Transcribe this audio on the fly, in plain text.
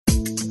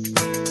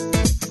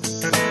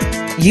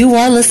You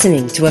are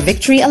listening to a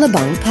Victory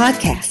Alabang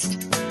podcast.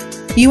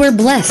 You are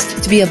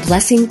blessed to be a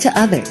blessing to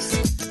others.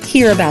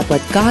 Hear about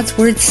what God's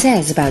Word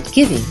says about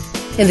giving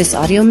in this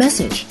audio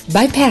message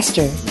by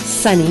Pastor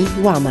Sunny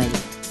Waman.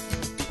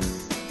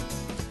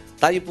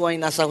 Tayo po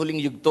ay nasa huling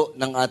yugto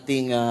ng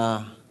ating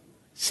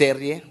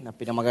serye na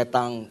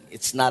pinamagatang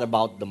It's Not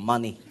About the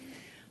Money.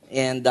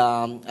 And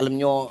alam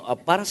nyo,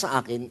 para sa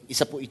akin,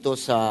 isa po ito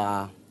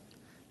sa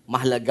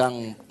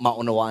mahalagang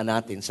maunawaan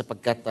natin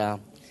sapagkat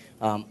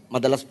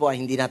madalas po ay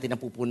hindi natin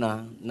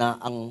napupuna na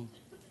ang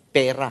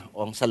pera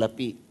o ang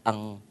salapi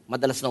ang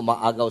madalas na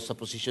umaagaw sa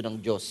posisyon ng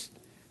Diyos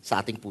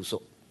sa ating puso.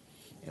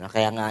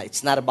 Kaya nga,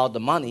 it's not about the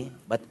money,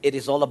 but it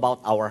is all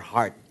about our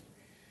heart.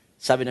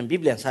 Sabi ng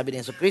Biblia, sabi ni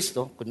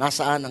Jesucristo, kung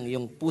nasaan ang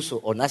iyong puso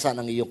o nasaan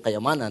ang iyong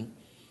kayamanan,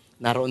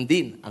 naroon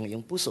din ang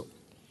iyong puso.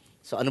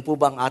 So ano po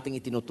ba ang ating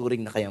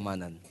itinuturing na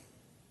kayamanan?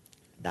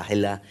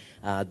 Dahil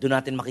doon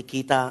natin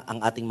makikita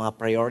ang ating mga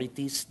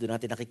priorities, doon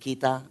natin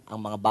nakikita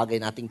ang mga bagay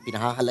nating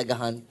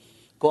pinahahalagahan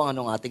kung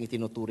ano ang ating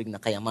itinuturing na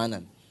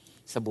kayamanan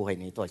sa buhay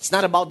nito. It's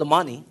not about the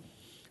money,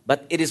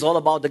 but it is all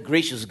about the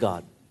gracious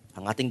God.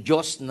 Ang ating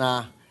Diyos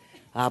na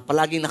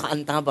palaging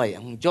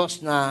nakaantabay, ang Diyos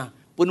na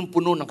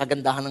punong-puno ng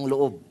kagandahan ng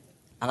loob,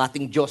 ang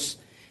ating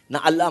Diyos na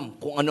alam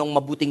kung ano ang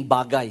mabuting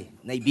bagay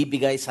na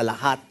ibibigay sa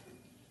lahat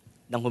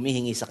ng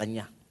humihingi sa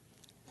Kanya.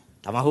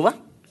 Tama ho ba?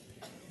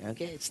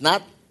 Okay, it's not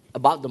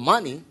about the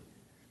money,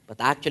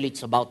 but actually it's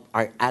about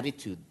our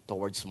attitude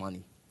towards money.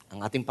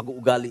 Ang ating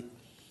pag-uugali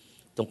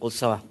tungkol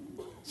sa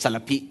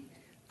salapi.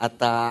 At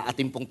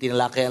ating pong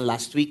tinalakayan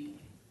last week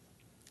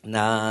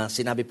na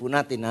sinabi po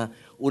natin na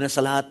una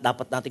sa lahat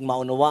dapat nating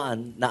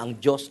maunawaan na ang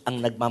Diyos ang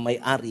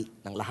nagmamay-ari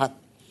ng lahat.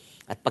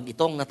 At pag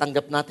itong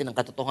natanggap natin, ang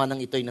katotohanan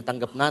ito ay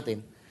natanggap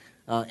natin,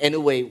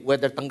 anyway,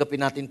 whether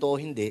tanggapin natin to o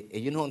hindi,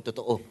 yun ho ang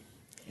totoo.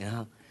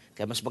 Yeah.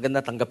 Kaya mas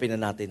maganda tanggapin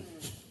na natin.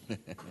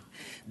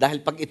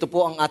 Dahil pag ito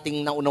po ang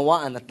ating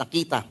naunawaan at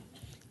nakita,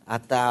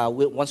 at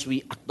once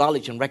we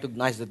acknowledge and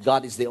recognize that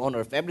God is the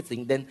owner of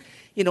everything, then,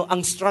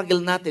 ang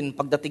struggle natin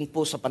pagdating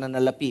po sa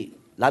pananalapi,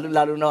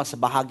 lalo-lalo na sa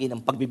bahagi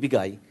ng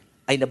pagbibigay,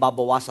 ay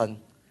nababawasan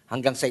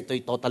hanggang sa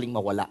ito'y totaling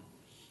mawala.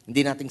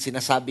 Hindi natin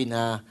sinasabi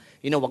na,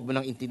 wag mo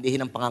nang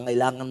intindihin ang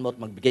pangangailangan mo at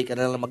magbigay ka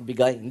na lang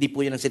magbigay. Hindi po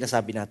yun ang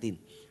sinasabi natin.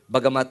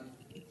 Bagamat,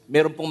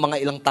 meron pong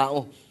mga ilang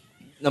tao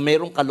na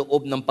merong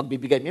kaloob ng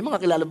pagbibigay. May mga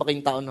kilala ba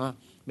kayong tao na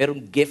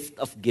merong gift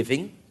of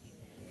giving?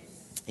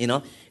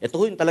 Ito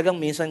yung talagang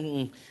minsan,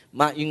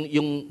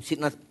 yung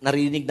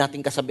narinig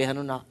nating kasabihan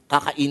na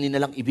kakainin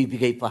na lang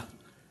ibibigay pa.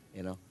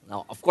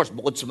 Now, of course,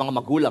 bukod sa mga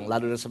magulang,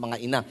 lalo na sa mga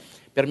ina.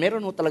 Pero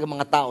meron mo talaga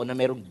mga tao na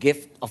merong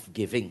gift of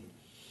giving.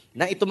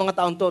 Na itong mga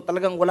taon to,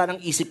 talagang wala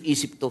nang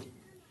isip-isip to.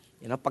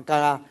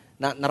 Pagka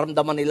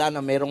naramdaman nila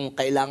na merong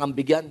kailangan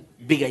bigyan,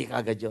 bigay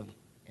ka agad yun.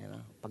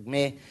 Pag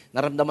may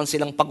naramdaman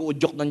silang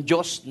pag-uudyok ng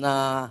Diyos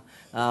na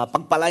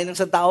pagpalain ng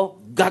isang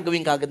tao, gagawin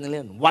kagad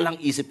nila yun. Walang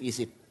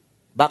isip-isip.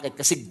 Bakit?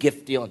 Kasi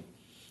gift yun.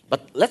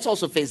 But let's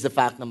also face the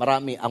fact na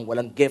marami ang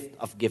walang gift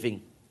of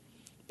giving.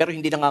 Pero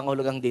hindi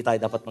nangangahulugang hindi tayo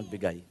dapat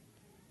magbigay.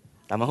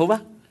 Tama ho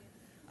ba?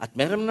 At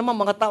meron naman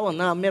mga tao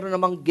na meron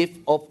namang gift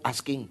of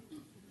asking.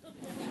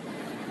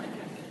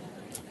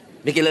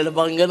 May kilala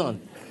ba kang ganon?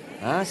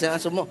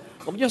 Sinaso mo,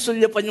 huwag niyong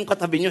sulyapan yung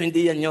katabi niyo,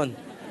 hindi yan yun.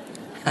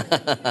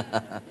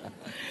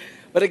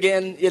 But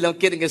again,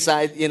 kidding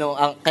aside,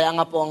 kaya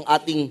nga po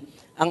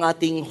ang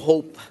ating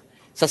hope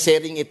sa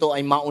sharing ito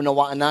ay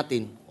maunawaan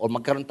natin o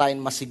magkaroon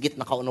tayong masigit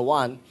na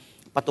kaunawaan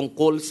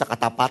patungkol sa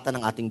katapatan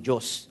ng ating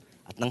Diyos.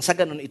 At nang sa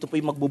ganun, ito po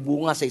ay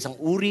magbubunga sa isang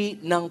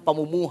uri ng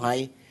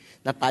pamumuhay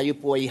na tayo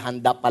po ay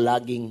handa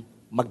palaging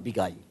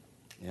magbigay.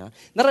 Yeah?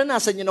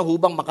 Naranasan niyo na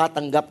hubang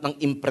makatanggap ng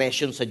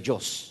impression sa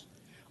Diyos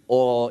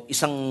o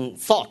isang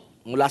thought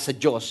mula sa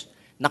Diyos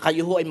na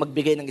kayo ho ay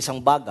magbigay ng isang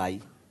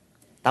bagay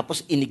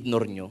tapos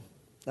inignore nyo?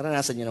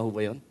 Naranasan niyo na ho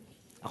ba yun?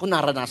 Ako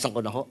naranasan ko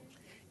na ho.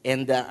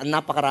 And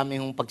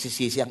napakarami hong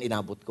pagsisisi ang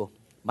inabot ko.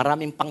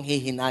 Maraming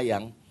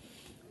panghihinayang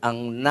ang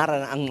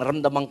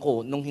naramdaman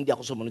ko nung hindi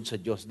ako sumunod sa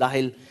Diyos.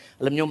 Dahil,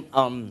 alam niyo,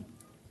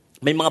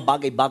 may mga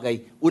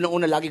bagay-bagay.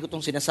 Unang-una, lagi ko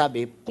itong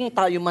sinasabi, kung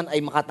tayo man ay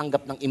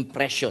makatanggap ng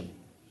impression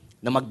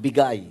na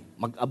magbigay,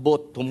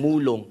 mag-abot,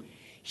 tumulong,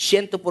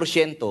 100%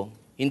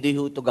 hindi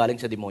ho ito galing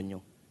sa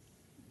demonyo.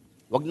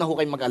 Huwag na ho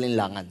kayong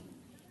mag-alinlangan.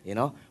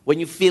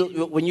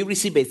 When you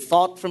receive a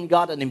thought from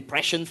God, an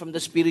impression from the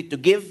Spirit to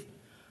give,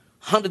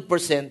 100%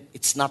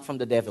 it's not from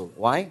the devil.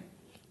 Why?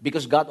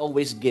 Because God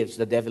always gives,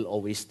 the devil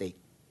always takes.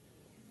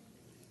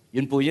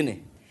 Yun po yun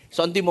eh.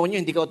 So ang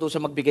demonyo, hindi ka utusan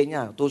magbigay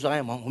niya. Utusan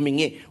kanya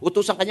humingi.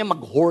 Utusan kanya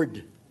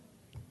mag-hoard.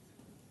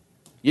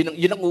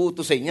 Yun ang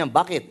uutusan niya.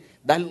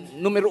 Bakit? Dahil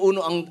numero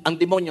 1 ang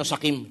demonyo,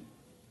 sakim.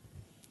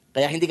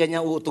 Kaya hindi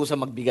kanya uutusan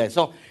magbigay.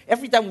 So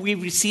every time we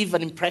receive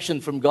an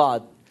impression from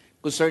God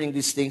concerning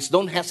these things,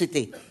 don't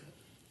hesitate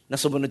na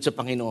sumunod sa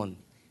Panginoon.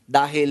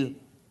 Dahil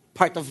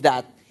part of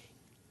that,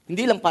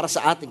 hindi lang para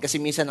sa atin, kasi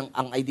minsan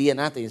ang idea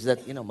natin is that,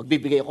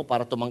 magbibigay ako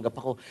para tumanggap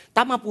ako.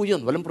 Tama po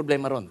yun, walang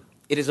problema ron.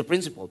 It is a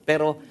principle.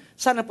 Pero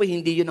sana po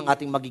hindi yun ang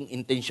ating maging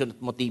intention at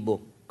motibo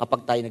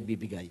kapag tayo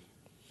nagbibigay.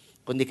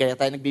 Kundi kaya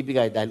tayo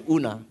nagbibigay dahil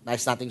una,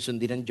 nais nating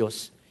sundin ng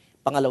Diyos.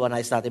 Pangalawa,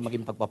 nais natin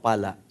maging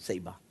pagpapala sa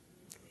iba.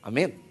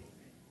 Amen.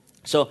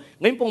 So,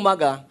 ngayon pong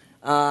umaga,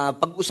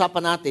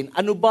 pag-usapan natin,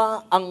 ano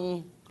ba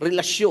ang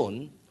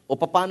relasyon o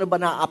paano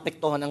ba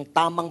naapektuhan ng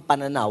tamang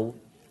pananaw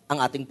ang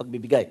ating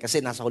pagbibigay?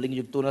 Kasi nasa huling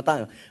yugto na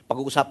tayo.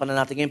 Pag-uusapan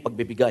na natin ngayon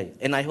pagbibigay.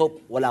 And I hope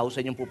wala ho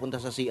sa inyong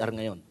pupunta sa CR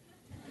ngayon.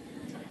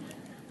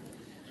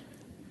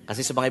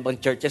 Kasi sa mga ibang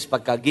churches,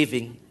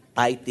 pagka-giving,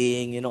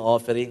 tithing,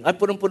 offering, ay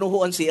punong-puno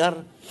ho ang CR.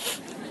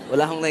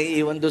 Wala akong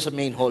naiiwan doon sa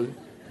main hall.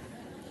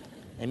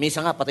 Eh,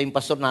 minsan nga, pati yung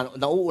pastor na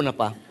nauuna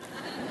pa.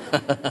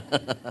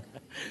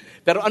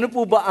 Pero ano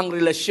po ba ang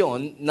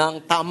relasyon ng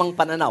tamang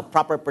pananaw,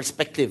 proper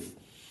perspective,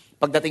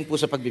 pagdating po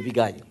sa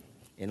pagbibigay?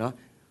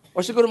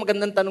 Or siguro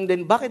magandang tanong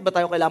din, bakit ba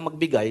tayo kailangan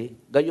magbigay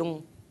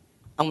gayong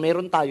ang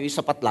meron tayo ay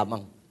sapat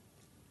lamang?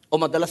 O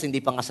madalas hindi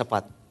pa nga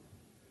sapat.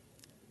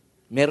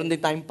 Meron din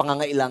tayong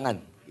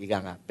pangangailangan. Ika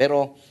nga.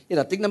 Pero,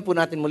 tignan po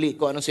natin muli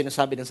kung anong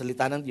sinasabi ng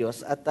salita ng Diyos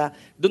at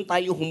doon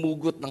tayo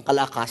humugot ng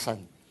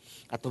kalakasan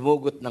at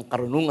humugot ng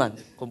karunungan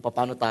kung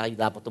paano tayo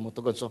dapat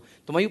tumutugon. So,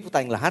 tumayo po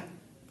tayong lahat.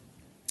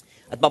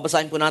 At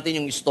babasahin po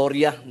natin yung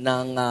istorya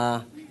ng,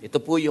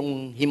 ito po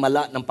yung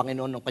himala ng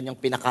Panginoon ng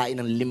kanyang pinakain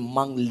ng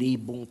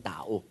 5,000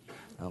 tao.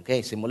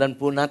 Okay, simulan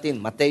po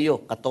natin.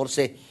 Mateo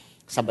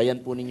 14,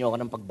 sabayan po ninyo ako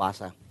ng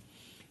pagbasa.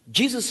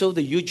 Jesus saw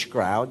the huge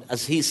crowd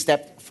as he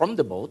stepped from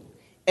the boat,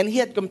 and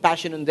he had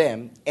compassion on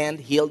them and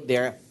healed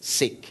their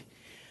sick.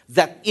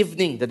 That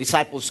evening, the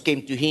disciples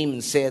came to him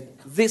and said,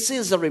 "This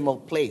is a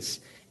remote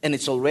place, and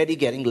it's already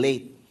getting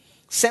late.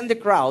 Send the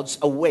crowds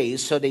away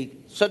so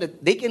that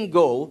they can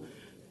go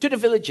to the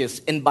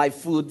villages and buy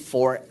food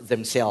for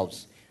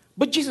themselves."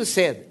 But Jesus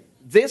said,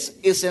 "This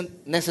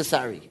isn't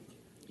necessary.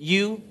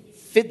 You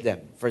feed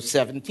them." Verse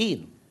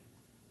 17.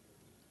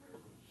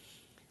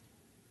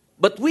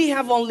 "But we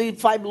have only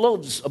 5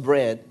 loaves of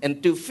bread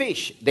and 2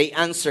 fish," they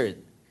answered.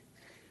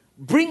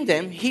 "Bring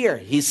them here,"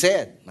 he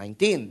said.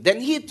 19. Then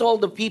he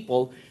told the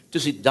people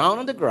to sit down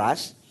on the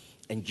grass,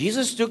 and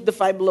Jesus took the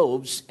 5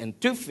 loaves and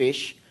 2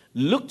 fish,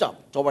 looked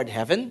up toward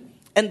heaven,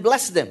 and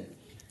blessed them.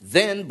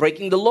 Then,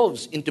 breaking the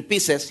loaves into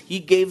pieces,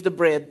 he gave the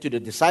bread to the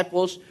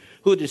disciples,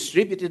 who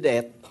distributed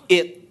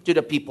it to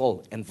the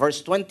people. And verse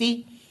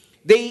 20,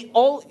 they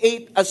all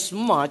ate as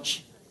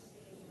much.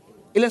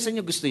 Ilan sa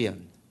inyo gusto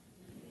yan?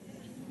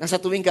 Nasa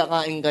tuwing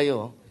kakain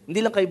kayo, hindi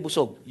lang kayo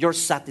busog, you're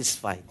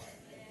satisfied.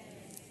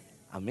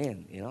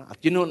 Amen. At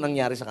yun ang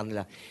nangyari sa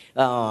kanila.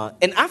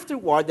 And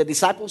afterward, the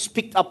disciples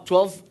picked up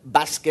 12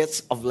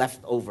 baskets of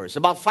leftovers.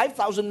 About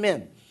 5,000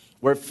 men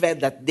were fed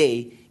that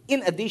day,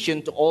 in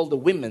addition to all the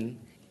women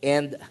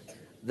and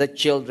the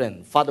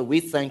children. Father,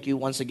 we thank you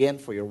once again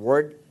for your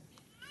word.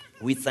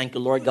 We thank you,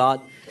 Lord God,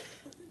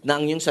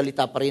 na ang iyong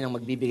salita pa rin ang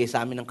magbibigay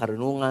sa amin ng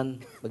karunungan,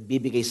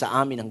 magbibigay sa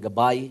amin ng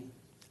gabay.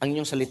 Ang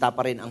iyong salita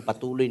pa rin ang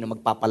patuloy na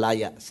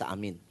magpapalaya sa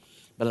amin.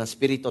 Balang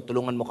Espiritu,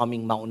 tulungan mo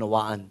kaming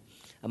maunawaan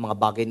ang mga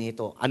bagay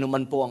nito. Ano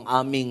man po ang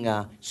aming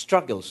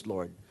struggles,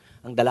 Lord.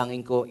 Ang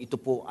dalangin ko, ito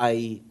po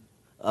ay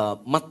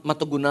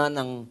matugunan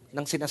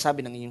ng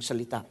sinasabi ng inyong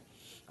salita.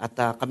 At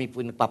kami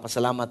po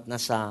nagpapasalamat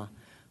na sa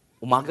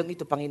umagang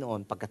ito,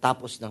 Panginoon,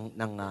 pagkatapos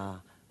ng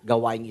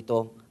gawain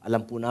ito,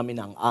 alam po namin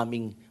na ang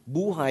aming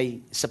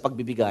buhay sa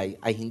pagbibigay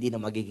ay hindi na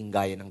magiging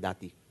gaya ng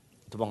dati.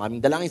 Ito po ang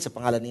aming dalangin sa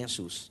pangalan ni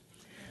Jesus.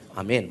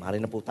 Amen.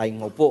 Maaari na po tayong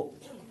maupo.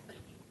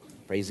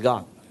 Praise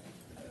God.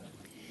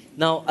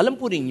 Now, alam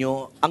po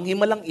ninyo, ang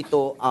himalang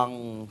ito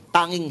ang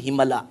tanging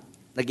himala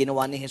na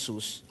ginawa ni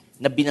Jesus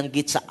na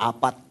binanggit sa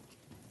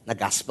 4 na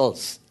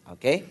Gospels.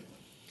 Okay?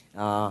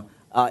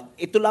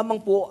 Ito lamang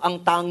po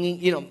ang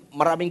tanging,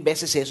 maraming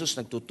beses Jesus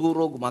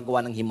nagtuturo, gumagawa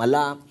ng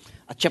himala,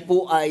 at siya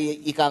po ay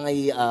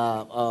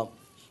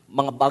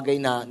mga bagay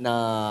na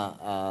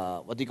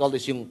what do you call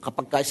this, yung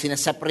kapag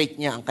sineseparate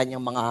niya ang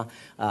kanyang mga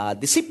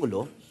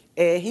disipulo,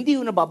 hindi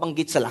ho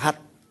nababanggit sa lahat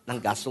ng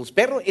Gospels.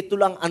 Pero ito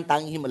lang ang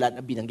tanging himala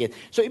na binanggit.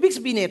 So, ibig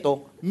sabihin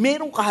nito,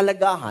 merong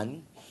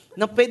kahalagahan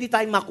na pwede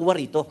tayong makuha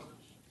rito.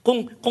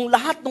 Kung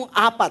lahat ng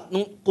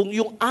 4, kung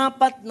yung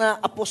 4 na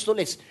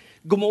apostoles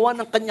gumawa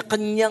ng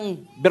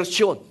kanya-kanyang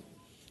bersyon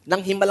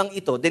ng himalang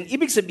ito, then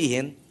ibig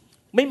sabihin,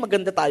 may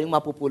maganda tayong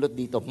mapupulot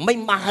dito. May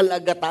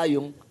mahalaga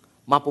tayong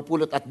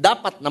mapupulot at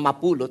dapat na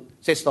mapulot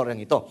sa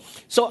istoryang ito.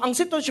 So, ang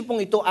sitwasyon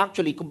pong ito,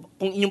 actually, kung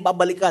inyong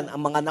babalikan ang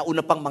mga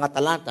nauna pang mga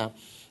talata,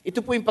 ito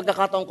po yung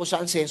pagkakataon kung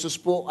saan si Jesus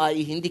po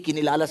ay hindi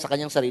kinilala sa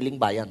kanyang sariling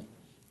bayan.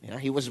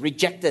 He was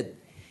rejected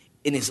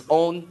in his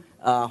own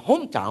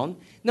hometown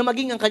na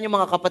maging ang kanyang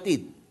mga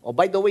kapatid.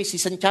 By the way, si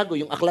Santiago,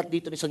 yung aklat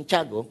dito ni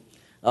Santiago,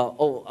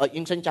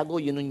 yung Santiago,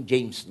 yun yung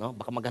James. No?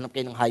 Baka maghanap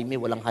kayo ng Jaime,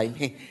 walang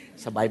Jaime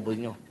sa Bible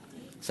nyo.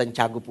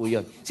 Santiago po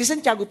yun. Si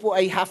Santiago po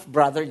ay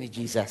half-brother ni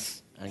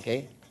Jesus.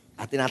 Okay?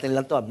 Atin natin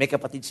lang to. May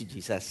kapatid si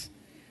Jesus.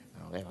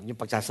 Okay? Huwag yung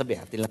pagsasabi.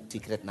 Atin lang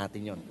secret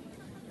natin yun.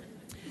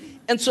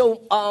 And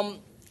so,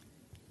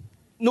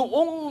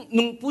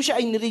 nung po siya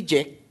ay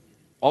nireject,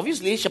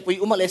 obviously, siya po ay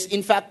umalis.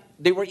 In fact,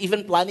 they were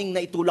even planning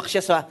na itulak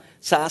siya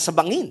sa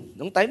bangin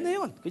nung time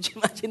na yun. Could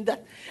you imagine that?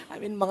 I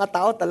mean, mga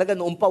tao talaga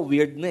noon pa,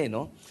 weird na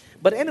no?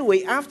 But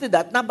anyway, after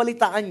that,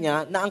 nabalitaan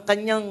niya na ang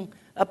kanyang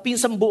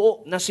pinsang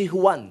buo na si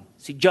Juan,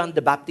 si John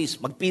the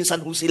Baptist, magpinsan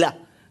ho sila.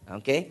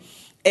 Okay?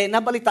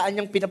 Nabalitaan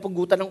niyang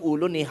pinapugutan ng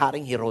ulo ni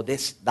Haring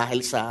Herodes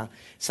dahil sa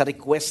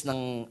request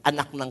ng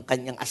anak ng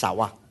kanyang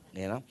asawa.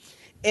 You know?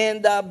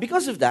 And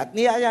because of that,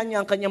 niyaya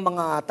niya ang kanyang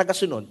mga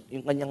tagasunod,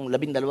 yung kanyang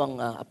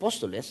 12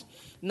 apostoles,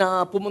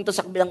 na pumunta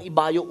sa kabilang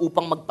ibayo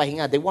upang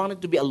magpahinga. They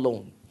wanted to be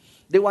alone.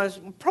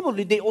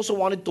 Probably they also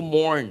wanted to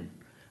mourn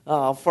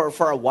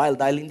for a while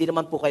dahil hindi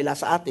naman po kaila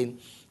sa atin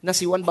na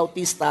si Juan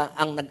Bautista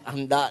ang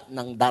naghanda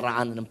ng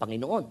daraanan ng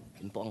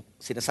Panginoon. Yun po ang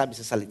sinasabi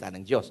sa salita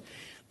ng Diyos.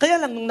 Kaya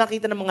lang, nung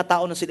nakita ng mga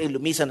tao na sila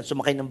lumisan at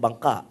sumakay ng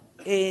bangka,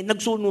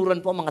 nagsunuran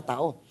po ang mga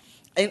tao.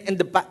 And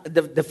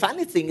the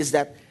funny thing is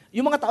that,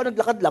 yung mga tao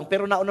naglakad lang,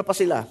 pero nauna pa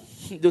sila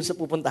doon sa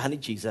pupuntahan ni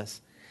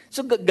Jesus.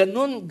 So,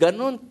 ganun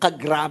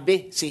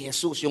kagrabe si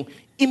Jesus. Yung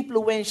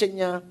influensya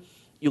niya,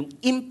 yung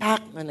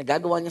impact na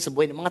nagagawa niya sa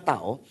buhay ng mga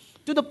tao,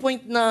 to the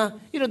point na,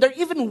 they're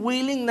even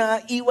willing na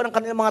iwan ang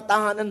kanilang mga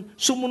tahanan,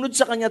 sumunod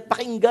sa kanya at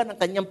pakinggan ang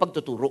kanyang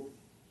pagtuturo.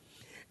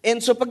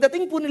 And so,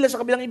 pagdating po nila sa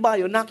kabilang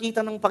ibayo,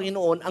 nakita ng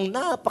Panginoon ang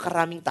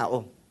napakaraming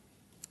tao.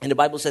 And the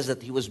Bible says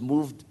that He was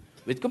moved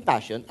with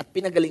compassion at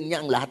pinagaling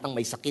niya ang lahat ng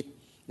may sakit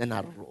na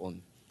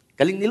naroon.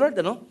 Galing ni Lord,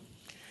 ano?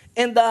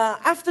 And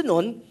after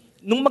nun,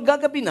 nung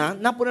maggagabi na,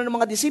 napuna ng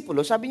mga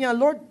disipulo, sabi niya,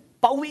 Lord,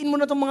 pauwiin mo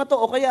na itong mga to,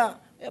 o kaya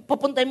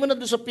papuntahin mo na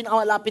doon sa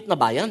pinakalapit na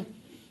bayan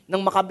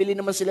nang makabili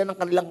naman sila ng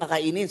kanilang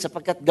kakainin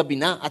sapagkat gabi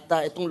na at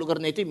itong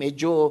lugar na ito,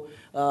 medyo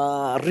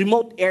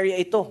remote area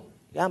ito.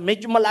 Yeah,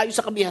 medyo malayo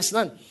sa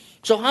kabihasnan.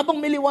 So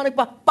habang may liwanag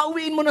pa,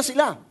 pauwiin mo na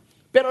sila.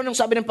 Pero anong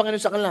sabi ng Panginoon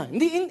sa kanila?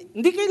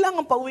 Hindi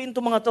kailangan pauwiin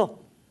itong mga to.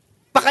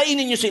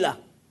 Pakainin nyo sila.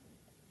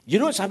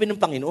 Yun ang sabi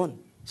ng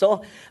Panginoon.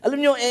 So,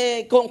 alam nyo,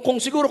 kung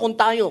siguro kung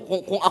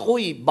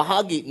ako'y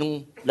bahagi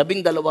nung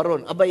 12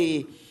 ron,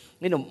 abay,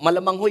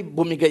 malamang ho'y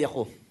bumigay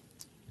ako.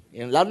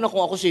 Yan, lalo na kung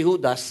ako si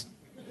Judas,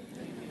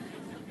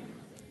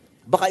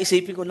 baka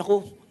isipin ko,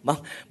 naku,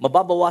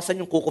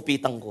 mababawasan yung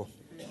kukupitan ko.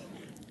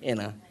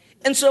 Yan, ha?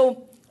 And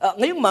so,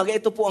 ngayong maga,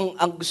 ito po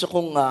ang gusto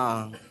kong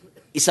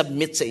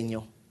isubmit sa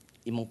inyo,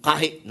 imong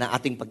kahit na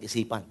ating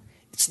pag-isipan.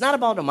 It's not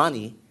about the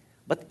money,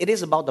 but it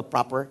is about the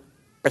proper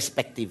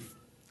perspective.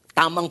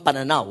 Tamang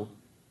pananaw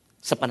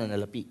sa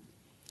pananalapi.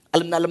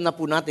 Alam na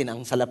po natin,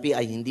 ang salapi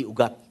ay hindi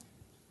ugat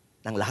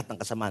ng lahat ng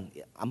kasamaan.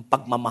 Ang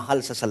pagmamahal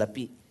sa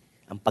salapi,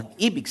 ang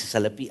pag-ibig sa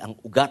salapi, ang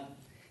ugat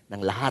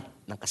ng lahat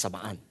ng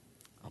kasamaan.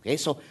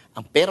 Okay? So,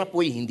 ang pera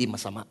po ay hindi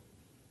masama.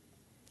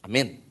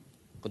 Amen.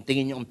 Kung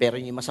tingin nyo ang pera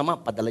nyo masama,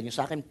 padala nyo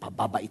sa akin,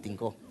 pababaitin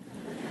ko.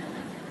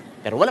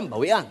 Pero walang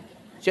bawian.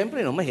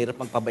 Siyempre,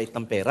 mahirap magpabait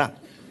ng pera.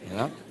 You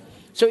know?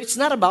 So, it's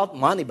not about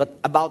money, but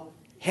about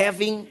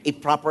having a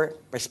proper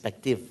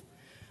perspective.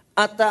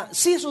 At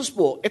si Jesus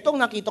po,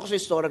 itong nakita ko sa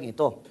istoryang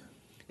ito,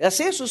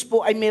 si Jesus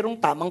po ay mayroong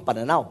tamang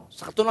pananaw.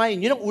 Sa katunayan,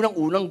 yun ang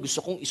unang-unang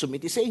gusto kong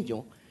isumiti sa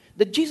inyo,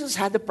 that Jesus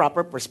had the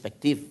proper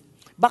perspective.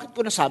 Bakit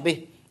ko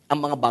nasabi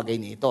ang mga bagay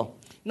nito?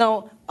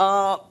 Now,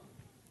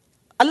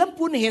 alam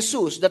po ni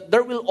Jesus that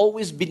there will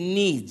always be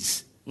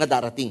needs na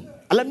darating.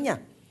 Alam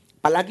niya,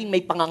 palaging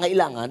may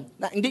pangangailangan,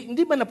 na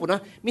hindi ba napuna?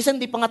 Minsan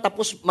hindi pa nga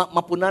tapos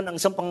mapunan ang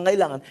isang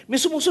pangangailangan,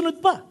 may sumusunod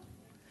pa.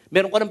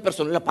 Meron ka ng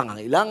personal na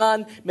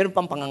pangangailangan, meron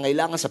pang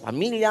pangangailangan sa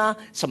pamilya,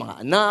 sa mga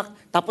anak,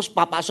 tapos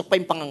papasok pa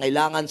yung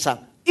pangangailangan sa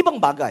ibang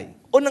bagay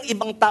o ng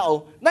ibang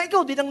tao na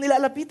ikaw din ang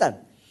nilalapitan.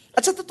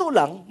 At sa totoo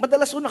lang,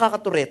 madalas ko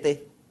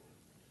nakakaturete.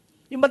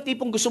 Yung bang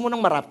tipong gusto mo ng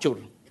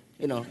marapture.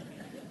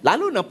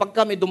 Lalo na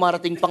pagka may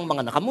dumarating pang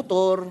mga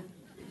nakamotor.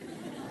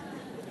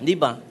 Hindi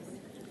ba?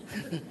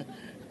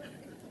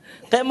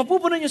 Kaya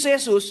mapupunan nyo si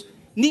Jesus,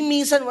 ni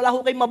minsan wala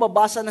ko kayo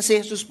mababasa na si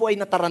Jesus po ay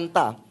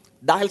nataranta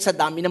dahil sa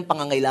dami ng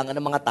pangangailangan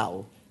ng mga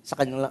tao sa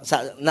kanyang,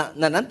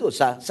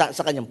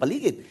 sa kanyang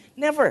paligid.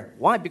 Never.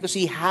 Why? Because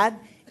He had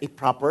a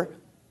proper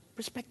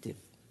perspective.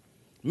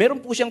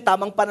 Meron po siyang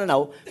tamang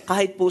pananaw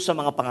kahit po sa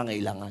mga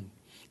pangangailangan.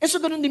 And so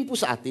ganun din po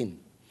sa atin.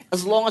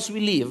 As long as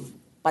we live,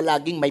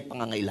 palaging may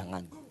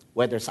pangangailangan.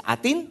 Whether sa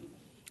atin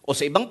o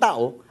sa ibang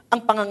tao,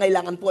 ang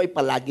pangangailangan po ay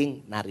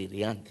palaging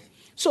naririyan.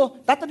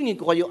 So,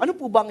 tatanungin ko kayo, ano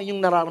po ba ang inyong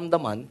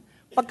nararamdaman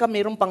pagka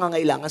mayroong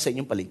pangangailangan sa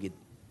inyong paligid?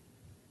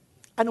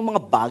 Anong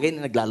mga bagay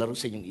na naglalaro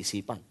sa inyong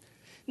isipan?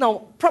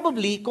 Now,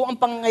 probably, kung ang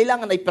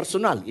pangangailangan ay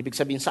personal, ibig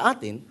sabihin sa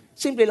atin,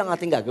 simple lang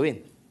ating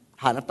gagawin.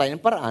 Hanap tayo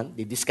ng paraan,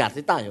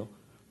 didiskarte tayo,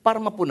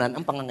 para mapunan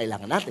ang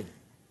pangangailangan natin.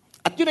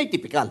 At yun ay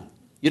typical.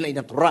 Yun ay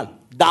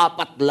natural.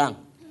 Dapat lang.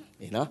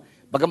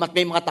 Bagamat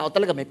may mga tao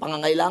talaga, may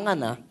pangangailangan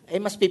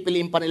mas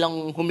pipiliin pa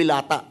nilang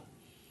humilata.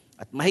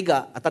 At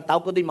mahiga, at ang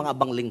tawag ko din mga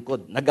abang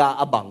lingkod,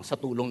 nag-aabang sa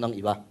tulong ng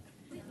iba.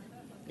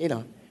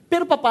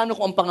 Pero paano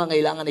kung ang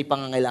pangangailangan ay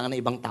pangangailangan ng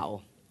ibang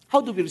tao? How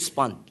do we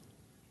respond?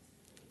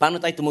 Paano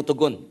tayo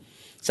tumutugon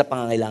sa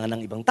pangangailangan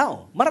ng ibang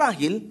tao?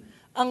 Marahil,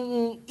 ang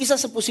isa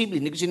sa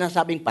posibleng, hindi ko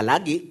sinasabing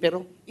palagi,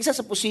 pero isa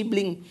sa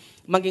posibleng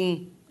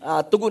maging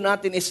tugon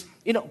natin is,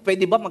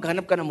 pwede ba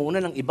maghanap ka na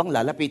muna ng ibang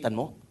lalapitan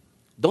mo?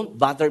 Don't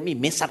bother me.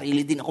 May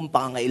sarili din akong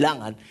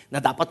pangangailangan na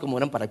dapat ko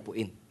munang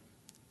paragpuin.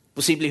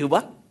 Posible ho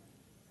ba?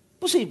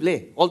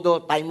 Posible.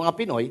 Although tayong mga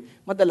Pinoy,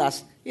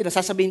 madalas,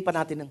 sasabihin pa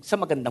natin sa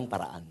magandang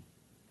paraan.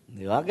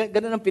 Di ba?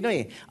 Ganun ang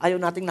Pinoy. Ayaw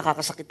nating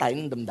nakakasakit tayo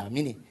ng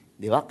damdamin.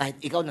 Di ba?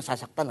 Kahit ikaw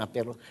nasasaktan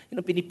pero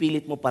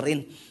pinipilit mo pa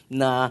rin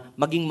na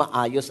maging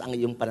maayos ang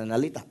iyong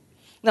pananalita.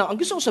 Now, ang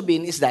gusto ko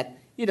sabihin is that,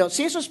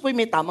 si Jesus po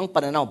may tamang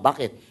pananaw.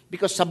 Bakit?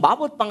 Because sa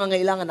bawat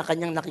pangangailangan na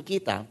kanyang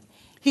nakikita,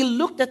 He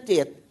looked at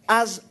it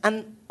as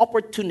an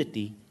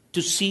opportunity to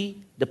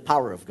see the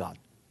power of God.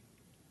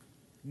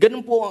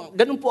 Ganun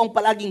po ang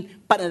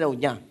palaging pananaw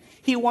niya.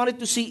 He wanted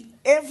to see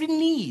every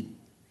need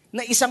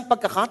na isang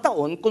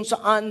pagkakataon kung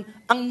saan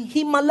ang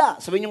himala,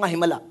 sabihin nyo nga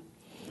himala,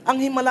 ang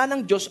himala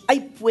ng Diyos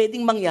ay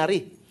pwedeng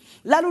mangyari.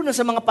 Lalo na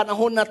sa mga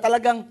panahon na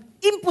talagang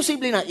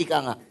imposible na, ika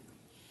nga.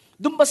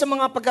 Doon ba sa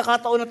mga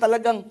pagkakataon na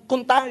talagang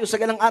kung tayo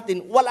sa ganang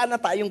atin, wala na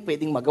tayong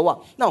pwedeng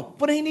magawa. Now,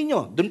 punahin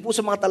ninyo, doon po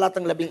sa mga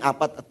talatang 14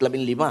 at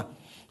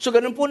 15. So,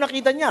 ganun po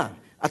nakita niya.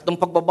 At nung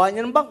pagbaba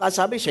niya ng bangka,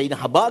 sabi, siya'y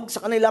nahabag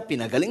sa kanila,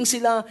 pinagaling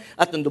sila.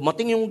 At nung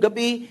dumating yung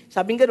gabi,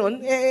 sabing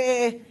ganun,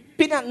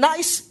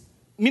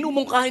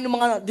 minumungkahin ng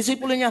mga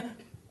disipulo niya,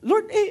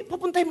 Lord,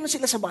 papuntahin mo na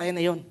sila sa bayan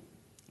na yon.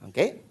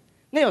 Okay?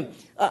 Ngayon,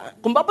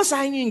 kung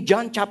babasahin niyo yung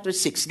John chapter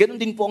 6,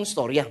 ganun din po ang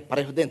storya,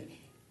 pareho din.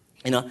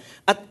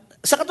 At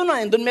sa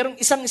katunayan, doon merong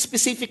isang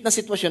specific na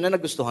sitwasyon na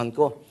nagustuhan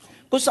ko.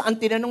 Kung saan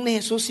tinanong ni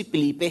Jesus si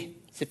Philip.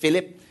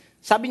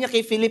 Sabi niya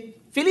kay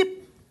Philip,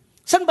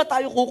 saan ba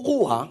tayo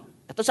kukuha?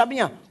 Ito sabi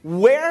niya,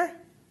 where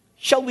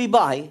shall we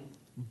buy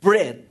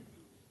bread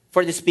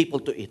for these people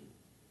to eat?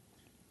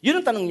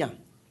 Yun ang tanong niya.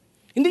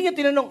 Hindi niya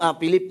tinanong,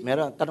 Philip,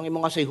 tanongin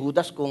mo nga si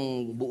Judas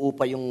kung buo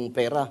pa yung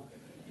pera.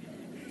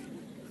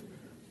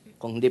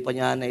 Kung hindi pa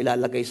niya na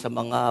ilalagay sa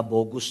mga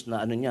bogus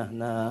na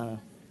na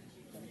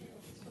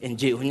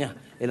NGO niya.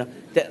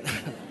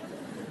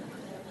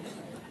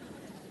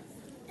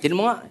 Tinan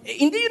mo nga,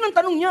 hindi yun ang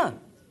tanong niya.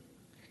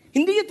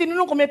 Hindi niya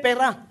tinanong kung may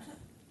pera.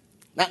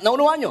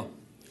 Naunawaan niyo?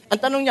 Ang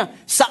tanong niya,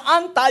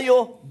 saan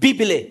tayo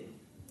bibili?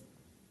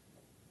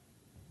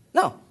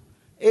 Now,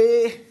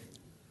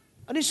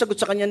 ano yung sagot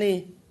sa kanya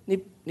ni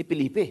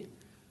Felipe?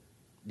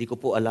 Di ko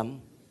po alam.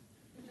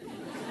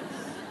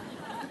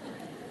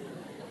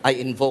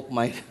 I invoke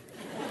my...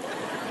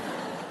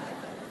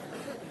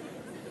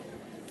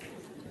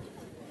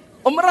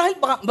 O marahil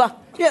ba?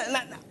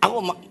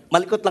 Ako,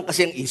 malikot lang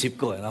kasi ang isip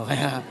ko.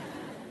 Kaya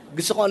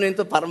gusto ko yun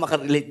to para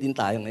makarelate din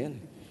tayo ngayon.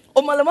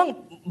 O malamang,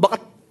 baka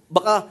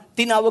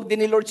tinawag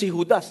din ni Lord si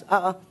Judas.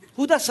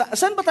 Judas,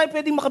 saan ba tayo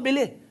pwedeng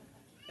makabili?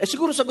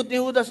 Siguro sagot ni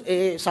Judas,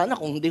 sana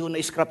kung hindi ho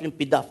na-scrap yung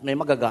PDAF, may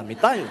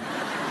magagamit tayo.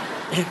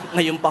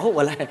 Ngayon pa ho,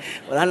 wala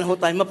na ho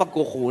tayo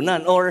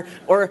mapagkukunan. Or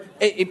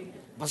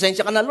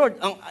pasensya ka na,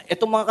 Lord.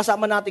 Itong mga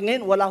kasama natin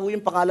ngayon, wala ho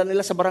yung pangalan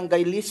nila sa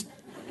barangay list.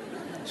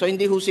 So,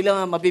 hindi ho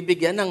sila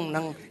mabibigyan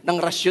ng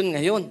rasyon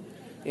ngayon.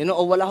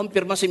 O wala hong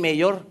pirma si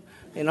Mayor.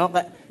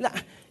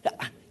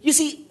 You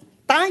see,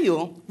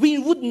 tayo,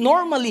 we would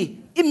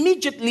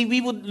immediately,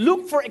 we would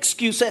look for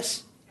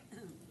excuses.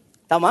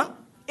 Tama?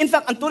 In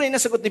fact, ang tunay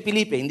na sagot ni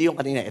Felipe, hindi yung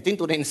kanina. Ito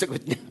yung tunay na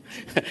sagot niya.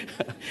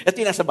 Ito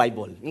yung nasa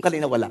Bible. Yung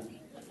kanina wala.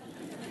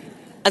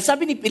 At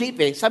sabi ni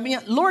Felipe, sabi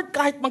niya, Lord,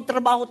 kahit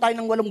magtrabaho tayo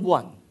ng 8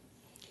 buwan,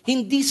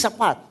 hindi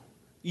sapat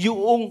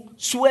yung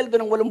sweldo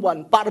ng 8 buwan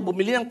para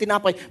bumili ng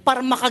tinapay, para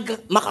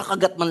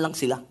makakagat man lang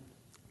sila.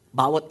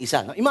 Bawat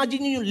isa. No?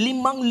 Imagine nyo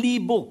yung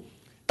 5,000.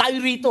 Tayo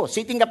rito,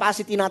 seating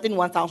capacity natin,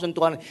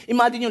 1,200.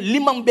 Imagine nyo,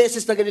 5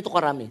 beses na ganito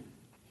karami.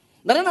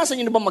 Naranasan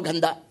nyo na ba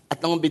maghanda at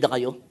nangumbida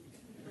kayo?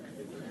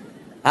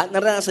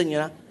 Naranasan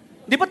nyo na?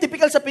 Di ba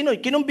typical sa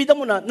Pinoy, kinumbida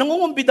mo na,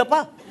 nangungumbida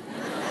pa.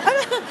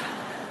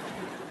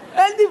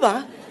 Di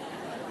ba?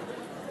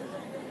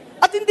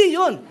 At hindi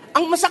yun.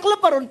 Ang masakla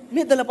pa ron,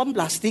 may dala pang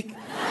plastic.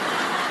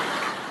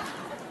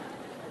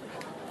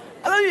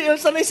 Alam niyo yun,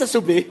 sanay sa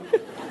subi.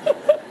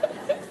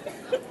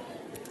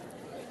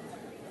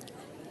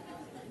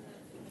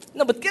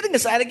 No, but kidding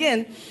aside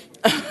again,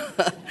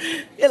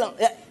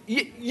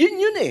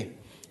 yun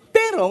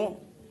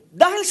Pero,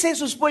 dahil si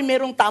Jesus po ay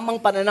merong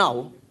tamang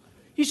pananaw,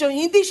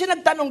 hindi siya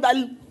nagtanong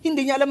dahil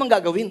hindi niya alam ang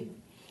gagawin.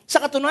 Sa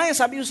katunayan,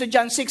 sabi sa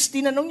John 6,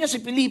 tinanong niya si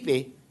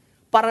Felipe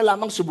para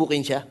lamang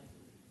subukin siya.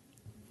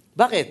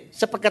 Bakit?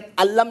 Sapagkat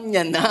alam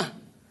niya na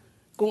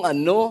kung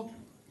ano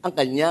ang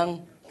kanyang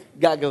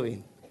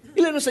gagawin.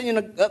 Ilan sa inyo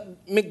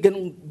may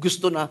ganung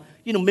gusto na,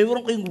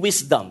 mayroon kayong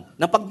wisdom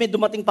na pag may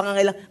dumating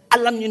pangangailangan,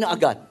 alam niyo na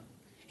agad.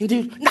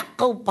 Hindi,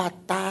 nakaw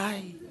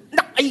patay.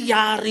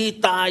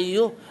 Nakayari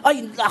tayo.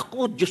 Ay,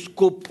 naku, Diyos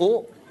ko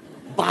po.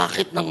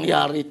 Bakit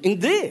nangyari?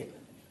 Hindi.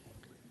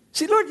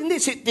 Si Lord, hindi.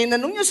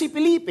 Tinanong niya si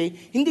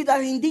Felipe, hindi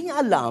dahil hindi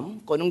niya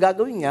alam kung anong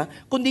gagawin niya,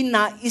 kundi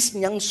nais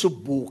niyang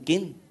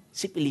subukin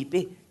si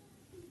Felipe.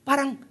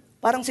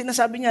 Parang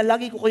sinasabi niya,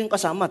 lagi ko kayong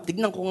kasama.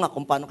 Tignan ko nga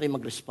kung paano kayo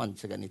mag-respond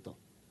sa ganito.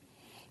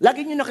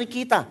 Lagi niyo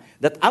nakikita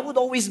that I would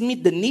always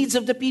meet the needs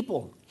of the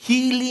people.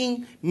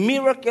 Healing,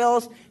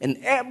 miracles, and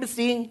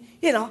everything.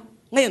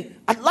 Ngayon,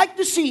 I'd like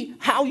to see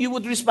how you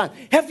would respond.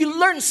 Have you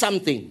learned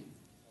something?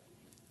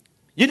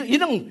 Yun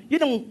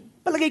ang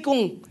palagay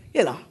kong,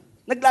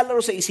 naglalaro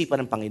sa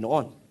isipan ng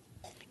Panginoon.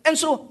 And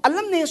so,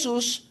 alam ni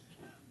Jesus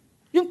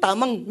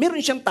Meron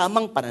siyang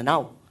tamang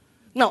pananaw.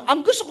 Now,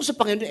 ang gusto ko sa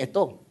Panginoon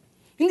ito,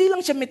 hindi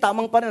lang siya may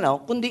tamang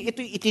pananaw, kundi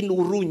ito'y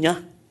itinuro niya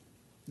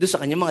doon sa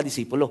kanyang mga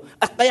disipulo.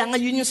 At kaya nga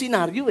yun yung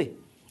senaryo eh.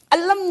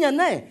 Alam niya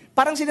na eh.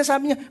 Parang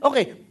sinasabi niya,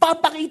 okay,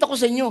 papakita ko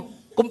sa inyo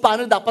kung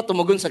paano dapat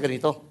tumugon sa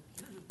ganito.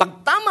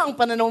 Pag tama ang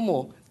pananaw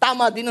mo,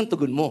 tama din ang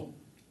tugon mo.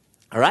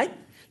 Alright?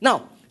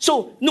 Now,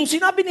 so, nung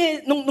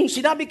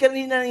sinabi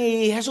kanina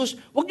ni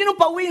Jesus, huwag niyo nang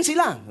pauwiin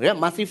sila. Yeah,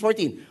 Matthew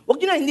 14. Huwag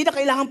niyo na, hindi na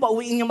kailangan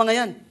pauwiin yung mga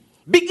yan.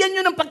 Bigyan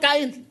niyo ng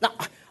pagkain. Now,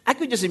 I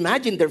could just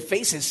imagine their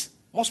faces.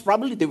 Most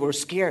probably they were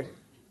scared.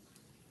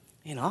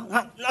 You know,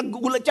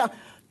 nagugulat siya.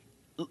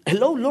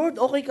 Hello, Lord,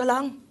 okay ka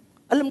lang?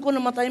 Alam ko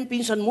namatay ang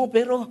pinsan mo,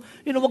 pero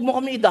wag mo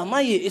kami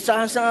idamay.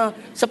 Isa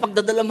sa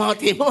pagdadala mga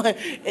timo.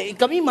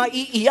 Kami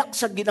maiiyak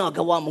sa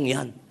ginagawa mong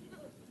yan.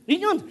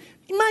 Yun.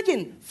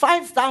 Imagine,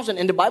 5,000.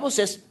 And the Bible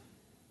says,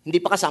 hindi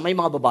pa kasama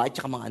yung mga babae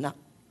at mga anak.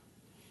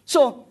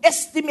 So,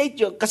 estimate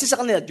yun. Kasi sa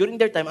kanila, during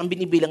their time, ang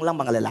binibilang lang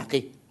mga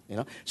lalaki.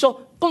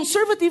 So,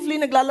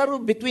 conservatively, naglalaro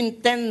between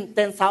 10,000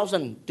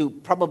 to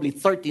probably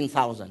 13,000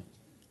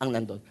 ang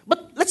nandun.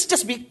 But let's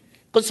just be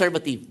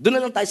conservative. Doon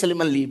na lang tayo sa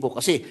 5,000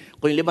 kasi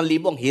kung yung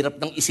 5,000 ang hirap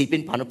nang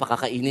isipin paano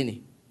pakakainin eh.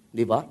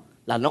 Di ba?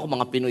 Lalo kung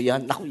mga Pinoy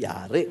yan, naku,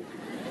 yari.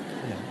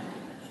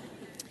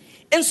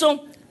 And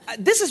so,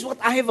 this is what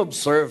I have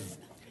observed.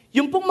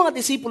 Yung pong mga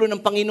disipulo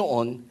ng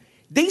Panginoon,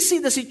 they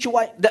see the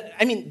situation,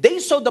 they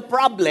saw the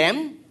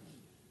problem,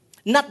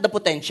 not the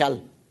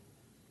potential.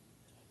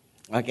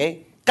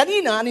 Okay?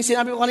 Kanina, anong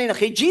sinabi ko kanina,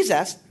 kay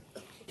Jesus,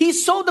 he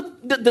saw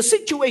the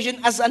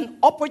situation as an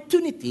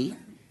opportunity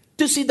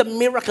to see the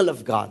miracle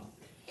of God.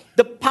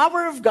 The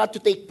power of God to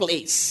take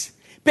place.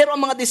 Pero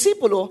ang mga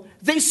disipulo,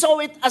 they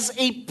saw it as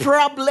a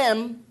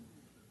problem,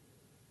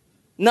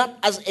 not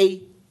as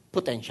a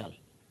potential.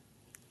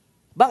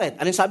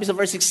 Bakit? Anong sabi sa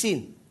verse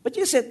 16? But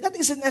you said, that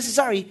isn't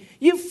necessary.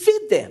 You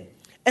feed them.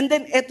 And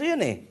then, eto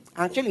yun eh.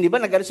 Actually, di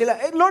ba, nagano sila,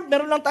 Lord,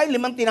 meron lang tayo 5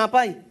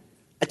 tinapay.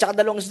 At saka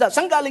 2 isda.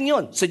 Saan galing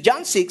yun? Sa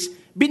John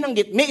 6,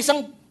 binanggit, may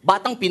isang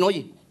batang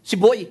Pinoy. Si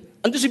Boy.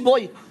 Ando si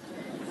Boy.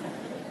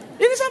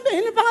 Yun sabi,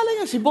 yun ang pangalan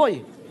niya, si Boy.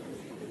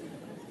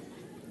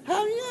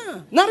 Sabi niya,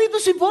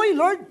 narito si Boy,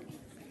 Lord.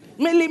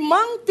 May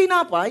 5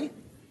 tinapay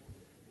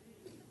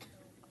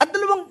at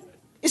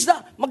 2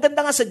 isda.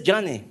 Maganda nga sa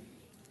John eh.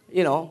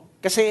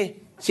 Kasi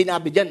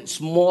sinabi dyan,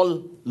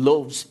 small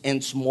loaves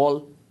and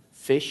small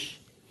fish.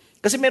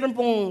 Kasi meron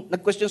pong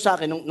nag-question sa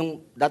akin,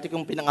 nung dati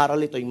kong pinangaral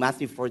ito, yung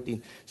Matthew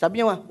 14. Sabi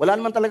niya, wala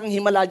naman talagang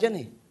himala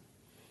dyan eh.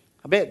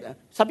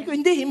 Sabi ko,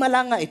 hindi, himala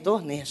nga ito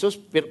ni Jesus.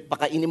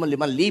 Pakainin mo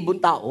 5,000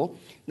 tao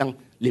ng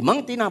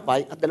 5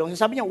 tinapay at 2.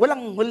 Sabi niya,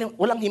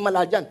 walang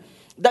himala dyan.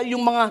 Dahil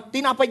yung mga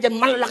tinapay dyan,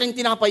 malalaking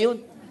tinapay yun.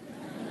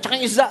 Tsaka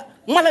yung isda,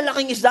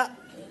 malalaking isda.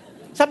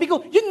 Sabi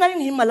ko, yun nga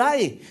yung himala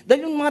eh.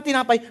 Dahil yung mga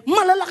tinapay,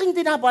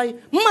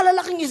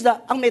 malalaking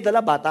isda, ang may dala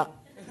batak.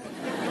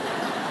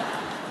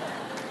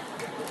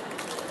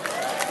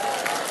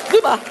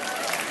 Diba?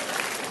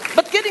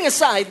 But kidding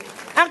aside,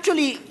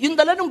 actually, yung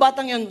dala ng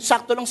batang yun,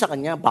 sakto lang sa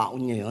kanya,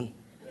 baon niya yun.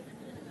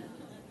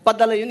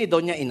 Padala yun ni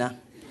Doña Ina.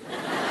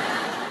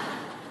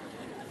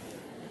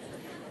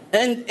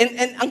 And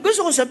ang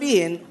gusto kong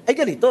sabihin, ay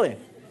ganito eh.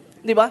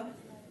 Di ba?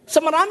 Sa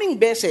maraming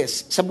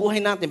beses sa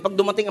buhay natin, pag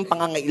dumating ang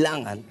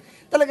pangangailangan,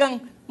 talagang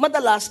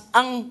madalas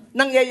ang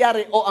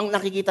nangyayari o ang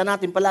nakikita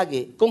natin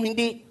palagi, kung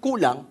hindi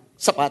kulang,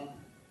 sapat.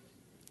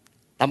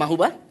 Tama ho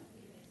ba?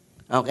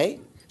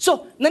 Okay?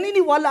 So,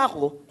 naniniwala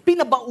ako,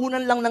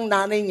 pinabaunan lang ng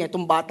nanay niya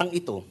itong batang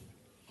ito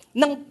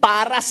ng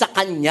para sa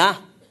kanya.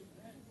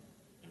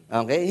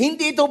 Okay?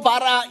 Hindi ito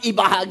para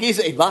ibahagi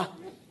sa iba.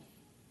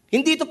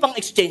 Hindi ito pang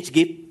exchange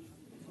gift.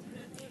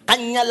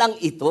 Kanya lang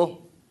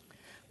ito.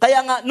 Kaya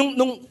nga,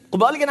 nung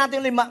kubalikan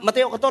natin yung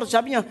Mateo 14,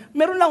 sabi niya,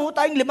 meron lang ho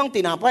tayong 5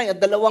 tinapay at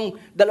 2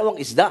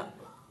 isda.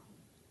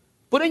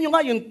 Punin nyo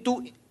nga yung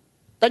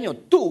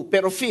 2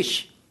 pero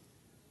fish.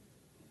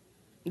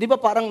 Hindi ba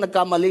parang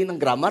nagkamali ng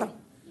grammar?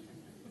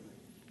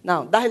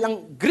 Now, dahil ang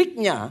Greek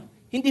niya,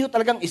 hindi ho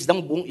talagang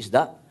buong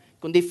isda,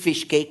 kundi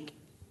fish cake.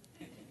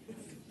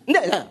 Hindi,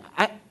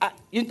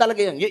 yun talaga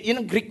yun. Yun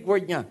ang Greek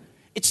word niya.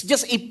 It's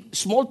just a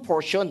small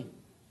portion.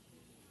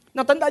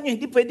 Natandaan nyo,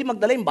 hindi pwede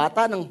magdala yung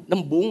bata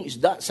ng buong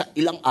isda sa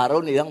ilang araw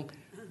nilang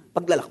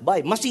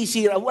paglalakbay.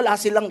 Masisira, wala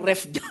silang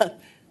ref dyan.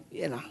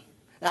 Yan ah.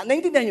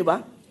 Naintindihan nyo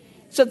ba?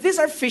 So these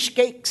are fish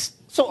cakes.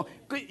 So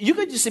you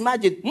could just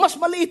imagine, mas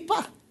maliit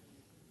pa.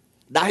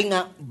 Dahil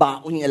nga,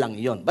 baon niya lang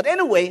yon. But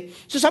anyway,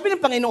 so sabi ng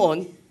Panginoon,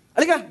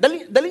 alika,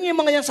 dali niyo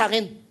yung mga yan sa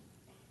akin.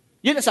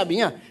 Yun ang sabi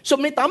niya. So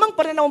may tamang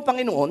pananaw ang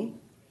Panginoon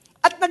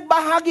at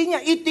nagbahagi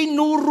niya,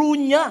 itinuturo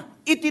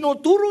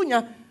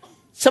niya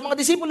sa mga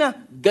disipulo na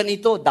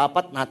ganito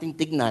dapat nating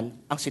tignan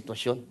ang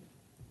sitwasyon.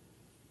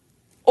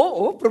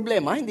 Oo,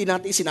 problema, hindi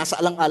natin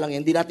isinasaalang-alang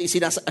yan, hindi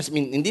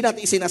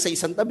natin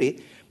isinasa-isang tabi.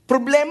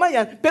 Problema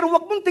yan, pero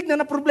wag mong tignan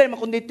na problema,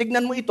 kundi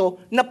tignan mo ito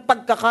na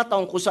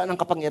pagkakataon kung saan ang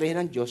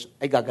kapangyarihan ng Diyos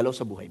ay gagalaw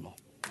sa buhay mo.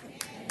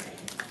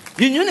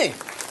 Yun eh.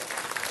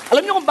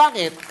 Alam niyo kung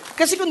bakit?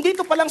 Kasi kung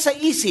dito pa lang sa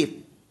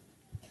isip,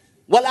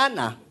 wala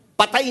na,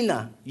 patay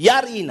na,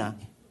 yari na,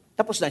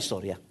 tapos na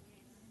istorya.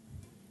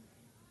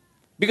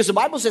 Because the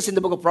Bible says in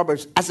the book of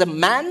Proverbs, as a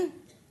man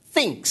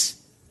thinks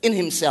in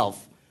himself,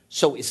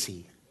 so is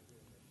he.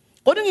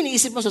 Kung anong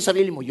iniisip mo sa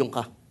sarili mo, yung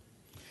ka.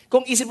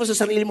 Kung isip mo sa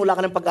sarili mo, wala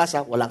ka ng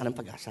pag-asa, wala ka ng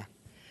pag-asa.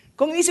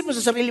 Kung iniisip mo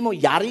sa sarili mo,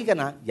 yari ka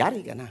na,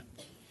 yari ka na.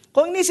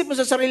 Kung iniisip mo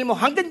sa sarili mo,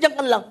 hanggang dyan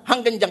ka na lang,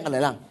 hanggang dyan ka na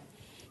lang.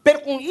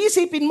 Pero kung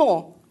isipin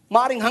mo,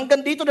 maaring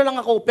hanggang dito na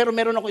lang ako, pero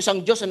meron ako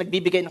isang Diyos na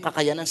nagbibigay ng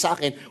kakayanan sa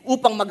akin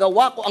upang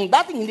magawa ko ang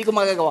dating hindi ko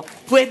magagawa,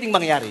 pwedeng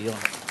mangyari yun.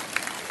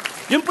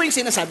 Yun po yung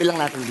sinasabi lang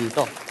natin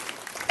dito.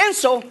 And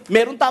so,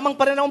 meron tamang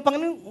pananaw ng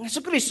Panginoon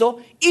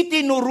Jesucristo,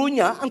 itinuro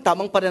niya ang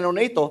tamang pananaw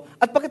na ito,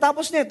 at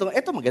pagkatapos nito,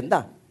 ito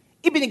maganda.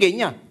 Ibinigay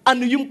niya.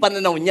 Ano yung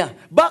pananaw niya?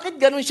 Bakit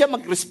ganun siya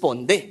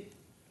magresponde?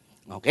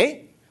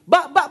 Okay?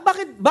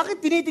 Bakit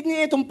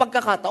tinitignan niya itong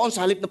pagkakataon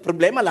sa halip na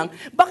problema lang?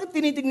 Bakit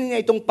tinitignan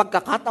niya itong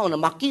pagkakataon na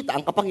makita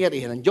ang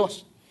kapangyarihan ng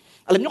Diyos?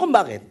 Alam niyo kung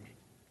bakit?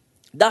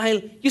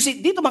 Dahil, you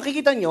see, dito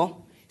makikita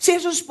niyo, si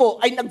Jesus po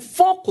ay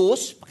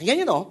nag-focus,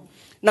 pakinggan niyo no,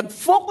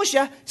 nag-focus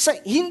siya sa,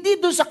 hindi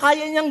doon sa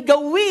kaya niyang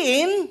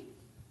gawin,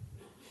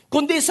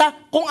 kundi sa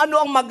kung ano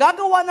ang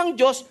magagawa ng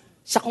Diyos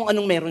sa kung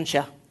anong meron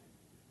siya.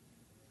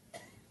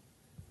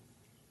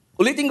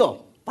 Ulitin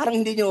ko, parang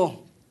hindi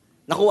niyo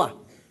nakuha.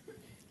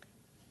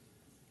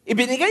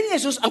 Ibinigay ni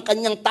Jesus ang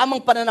kanyang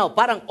tamang pananaw.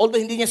 Parang, although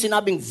hindi niya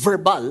sinabing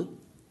verbal,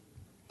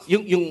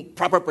 yung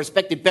proper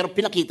perspective, pero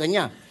pinakita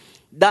niya.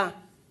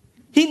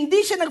 Hindi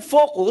siya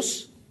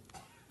nag-focus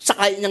sa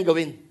kaya niyang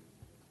gawin.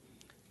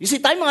 You see,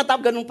 tayo mga tao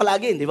ganun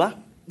palagi, di ba?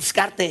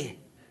 Diskarte.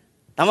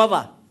 Tama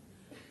ba?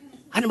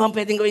 Ano bang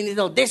pwedeng gawin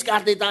dito?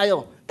 Diskarte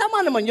tayo.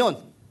 Tama naman yon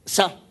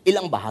sa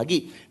ilang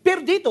bahagi. Pero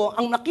dito,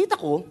 ang nakita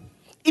ko,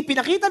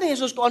 ipinakita ni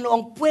Jesus kung ano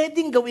ang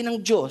pwedeng gawin ng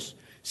Diyos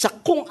sa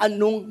kung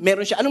anong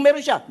meron siya. Anong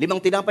meron siya? 5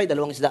 tinapay, 2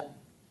 isda.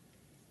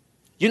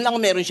 Yun lang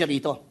ang meron siya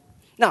rito.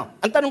 Now,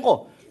 ang tanong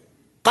ko,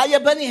 kaya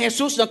ba ni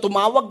Jesus na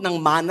tumawag ng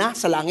mana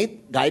sa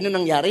langit? Gaya nung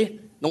nangyari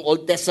nung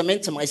Old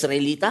Testament sa mga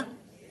Israelita?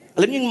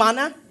 Alam niyo yung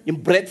mana? Yung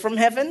bread from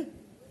heaven?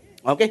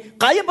 Okay?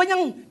 Kaya ba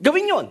niyang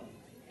gawin yon?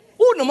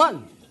 Oo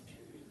naman.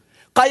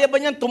 Kaya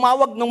ba niyang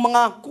tumawag ng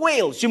mga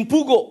quails, yung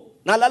pugo?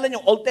 Naalala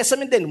niyo, Old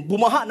Testament din,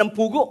 bumaha ng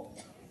pugo.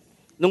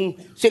 Nung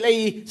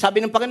sila'y, sabi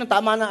ng Panginoon,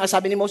 tama na,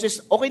 sabi ni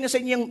Moses, okay na sa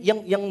inyo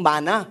yung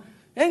mana.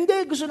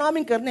 Hindi, gusto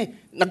namin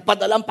karne.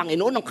 Nagpadala ang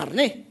Panginoon ng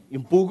karne,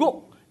 yung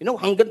pugo,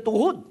 hanggang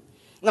tuhod.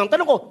 Ang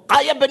tanong ko,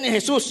 kaya ba ni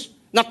Jesus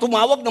na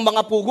tumawag ng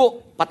mga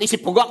pugo? Pati si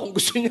Puga kung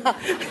gusto niya.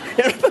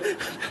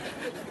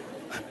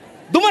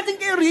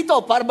 Dumating kayo rito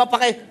para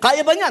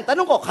kaya ba niya?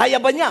 Tanong ko, kaya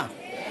ba niya?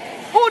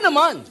 Yes. Oo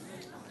naman.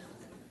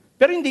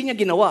 Pero hindi niya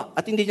ginawa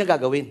at hindi niya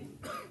gagawin.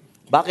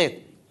 Bakit?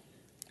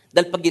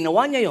 Dahil pag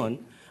ginawa niya yon,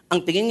 ang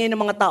tingin ngayon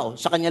ng mga tao,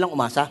 sa kanya lang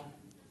umasa.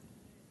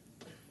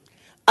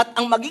 At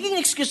ang magiging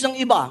excuse ng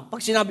iba, pag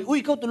sinabi,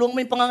 uy, ikaw, tulungan mo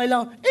yung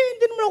pangangailangan.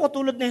 Hindi naman ako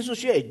katulad ni Jesus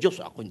siya.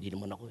 Diyos, ako, hindi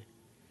naman ako.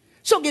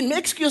 So again,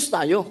 may excuse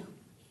tayo.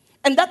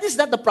 And that is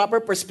not the proper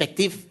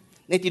perspective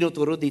na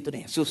tinuturo dito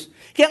ni Jesus.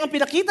 Kaya ang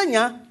pinakita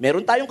niya,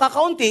 meron tayong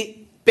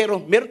kakaunti, pero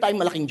meron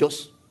tayong malaking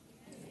Diyos.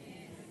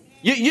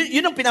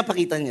 Yun ang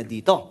pinapakita niya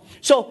dito.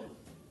 So,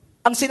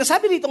 ang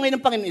sinasabi dito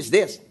ngayon ng Panginoon is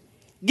this.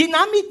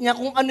 Ginamit niya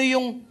kung ano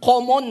yung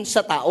common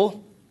sa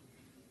tao.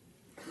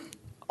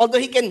 Although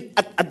he can,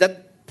 at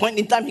that point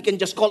in time, he can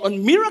just call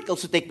on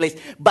miracles to take place.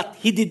 But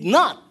he did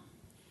not.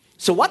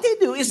 So what he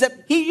do is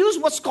that he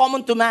used what's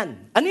common to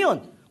man. Ano yun?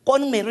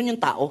 Kung anong meron yung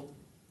tao.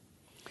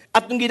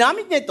 At nung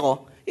ginamit niya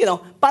ito,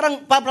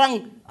 parang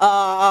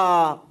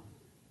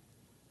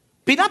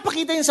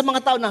pinapakita niya sa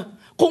mga tao na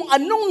kung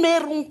anong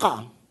meron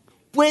ka,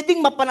 pwedeng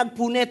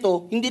mapanagpo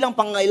nito, hindi lang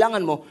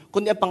pangangailangan mo,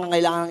 kundi ang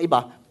pangangailangan ng iba,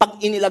 pag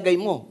inilagay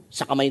mo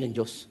sa kamay ng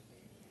Diyos.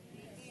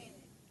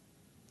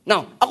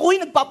 Now, ako'y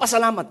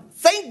nagpapasalamat.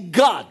 Thank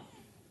God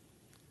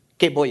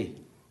kay Boy.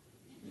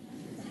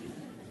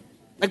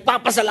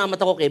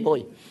 Nagpapasalamat ako kay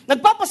Boy.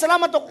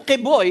 Nagpapasalamat ako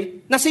kay Boy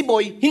na si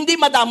Boy hindi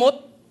madamot.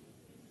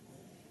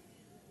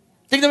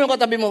 Tignan mo yung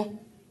katabi mo.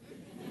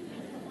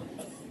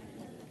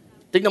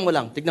 Tignan mo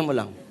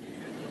lang.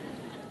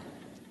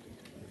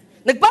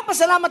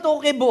 Nagpapasalamat ako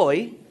kay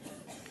Boy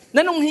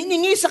na nung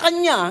hiningi sa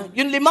kanya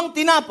yung 5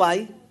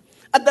 tinapay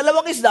at 2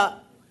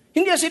 isda,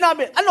 hindi niya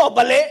sinabi, ano,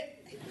 bali?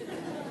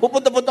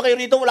 Pupunta-punta kayo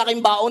rito, wala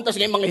kayong baon, tapos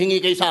ngayon manghingi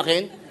kayo sa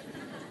akin.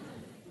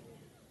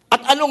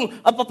 At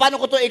paano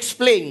ko to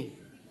explain?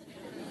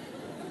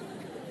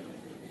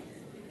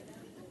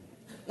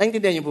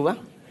 Naintindihan niyo po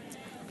ba?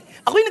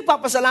 Ako'y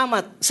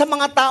nagpapasalamat sa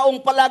mga taong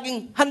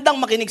palaging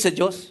handang makinig sa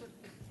Diyos.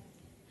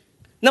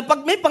 Na pag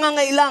may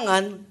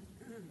pangangailangan,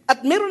 at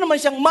meron naman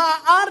siyang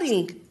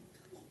maaaring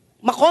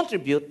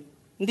makontribute,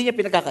 hindi niya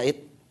pinagkakait.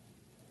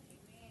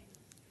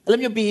 Alam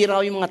niyo,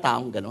 bihira yung mga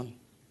taong ganon.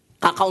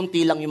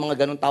 Kakaunti lang yung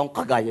mga ganun taong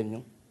kagaya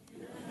nyo.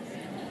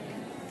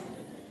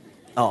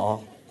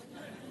 Oo.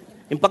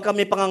 Yung pagka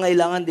may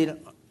pangangailangan din,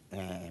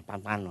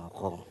 paano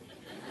ako?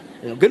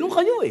 Ganun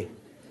kayo eh.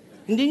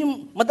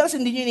 Madalas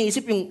hindi nyo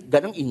iniisip yung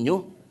ganang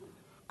inyo.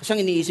 Kasi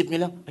ang iniisip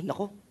nila, ay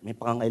nako, may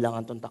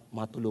pangangailangan itong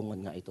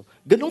matulungan nga ito.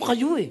 Ganun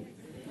kayo eh.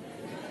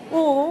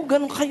 Oo,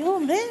 ganun kayo,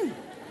 man.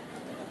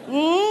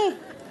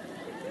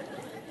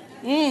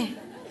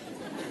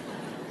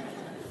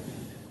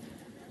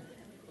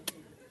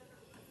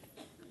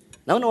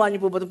 Naunawaan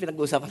niyo po ba itong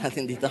pinag-uusapan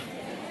natin dito?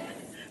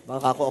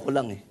 Baka ako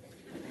lang eh.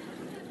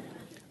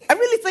 I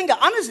really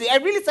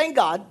thank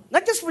God,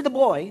 not just for the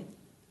boy,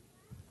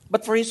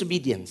 but for his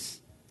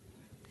obedience.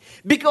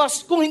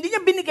 Because kung hindi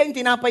niya binigay yung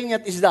tinapay niya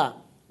at isda,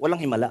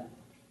 walang himala.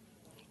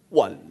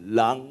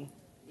 Walang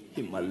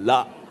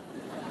himala.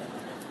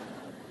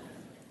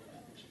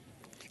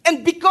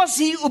 And because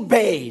he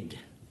obeyed,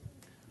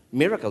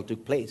 miracle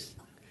took place.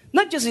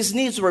 Not just his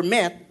needs were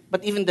met, but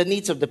even the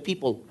needs of the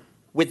people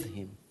with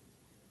him.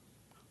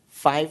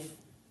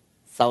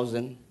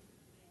 5,000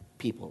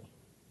 people.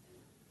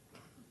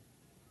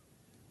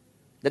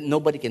 That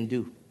nobody can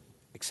do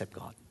except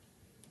God.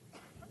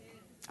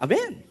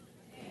 Amen.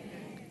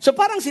 So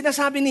parang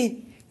sinasabi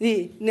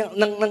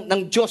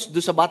ng Diyos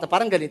doon sa bata,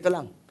 parang ganito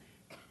lang.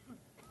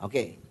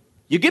 Okay,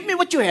 you give me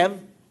what you have,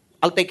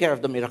 I'll take care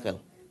of the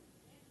miracle.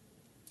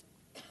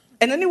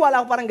 And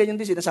naniwala ako parang ganyan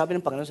din sinasabi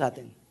ng Panginoon sa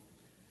atin.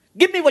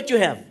 Give me what you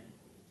have,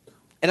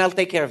 and I'll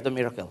take care of the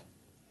miracle.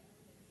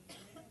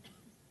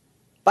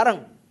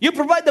 Parang, you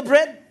provide the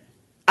bread,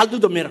 I'll do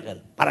the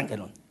miracle. Parang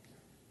ganun.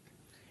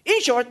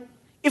 In short,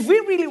 if we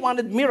really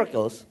wanted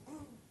miracles,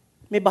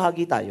 may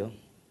bahagi tayo.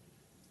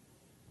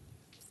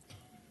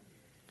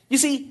 You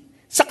see,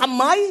 sa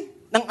kamay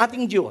ng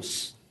ating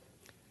Diyos,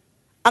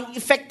 ang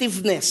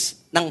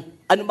effectiveness ng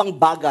anumang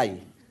bagay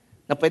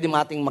na pwede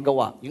mating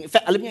magawa,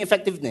 alam niyo yung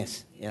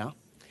effectiveness,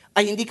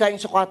 ay hindi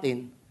kayang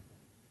sukatin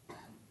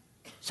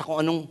sa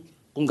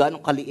kung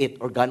gano'ng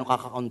kaliit or gano'ng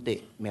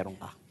kakakaunti meron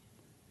ka.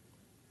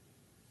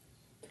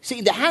 See,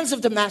 in the hands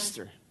of the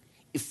Master,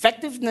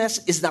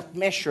 effectiveness is not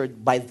measured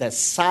by the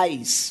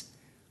size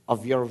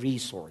of your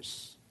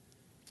resource,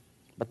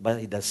 but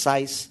by the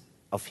size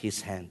of His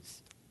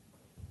hands.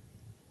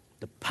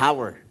 The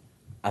power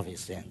of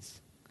His hands.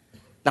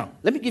 Now,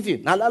 let me give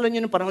you, naalala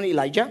niyo ng panahon ni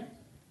Elijah?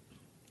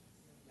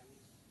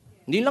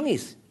 Hindi yung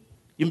langis.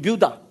 Yung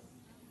byuda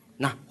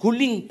na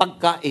huling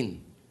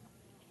pagkain.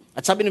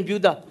 At sabi ng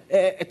byuda,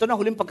 ito na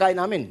huling pagkain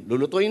namin.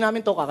 Lulutuin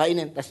namin to,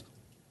 kakainin. Tapos,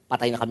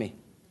 patay na kami.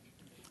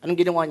 Anong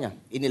ginawa niya?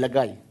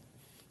 Inilagay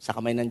sa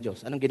kamay ng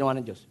Diyos. Anong ginawa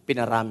ng Diyos?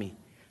 Pinarami.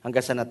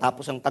 Hanggang sa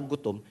natapos ang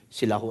taggutom,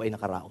 sila ho ay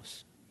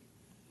nakaraos.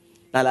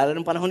 Naalala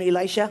ng panahon ni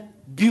Elisha?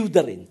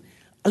 Byuda rin.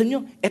 Alam niyo,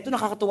 ito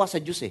nakakatuwa sa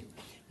Diyos eh.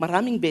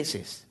 Maraming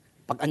beses,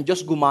 pag ang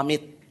Diyos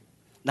gumamit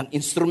ng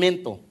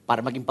instrumento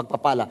para maging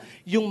pagpapala,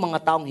 yung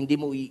mga taong hindi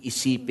mo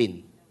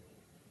iisipin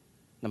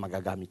na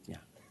magagamit niya.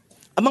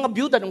 Ang mga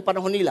byuda ng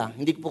panahon nila,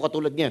 hindi po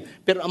katulad ngayon,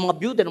 pero ang mga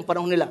byuda ng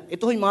panahon nila,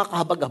 ito yung mga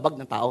kahabag-habag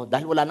na tao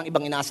dahil wala nang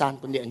ibang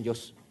inaasahan kundi ang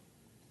Diyos.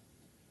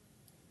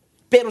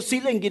 Pero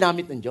sila yung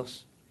ginamit ng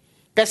Diyos.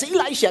 Kasi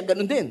Elisha,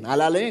 ganun din.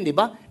 Naalala niyo, di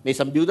ba? May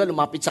isang byuda,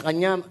 lumapit sa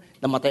kanya,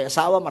 namatay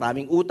asawa,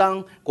 maraming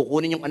utang,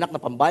 kukunin yung anak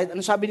na pambayad. Ano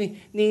sabi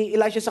ni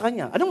Elisha sa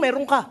kanya? Anong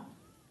meron ka?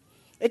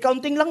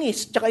 Kaunting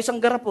langis, tsaka isang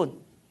garapon.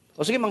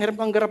 O sige, manghiram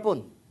kang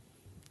garapon.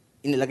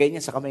 Inilagay niya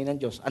sa kamay ng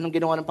Diyos. Anong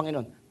ginawa ng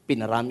Panginoon?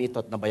 Pinarami ito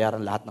at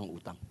nabayaran lahat ng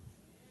utang.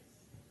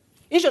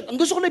 In short,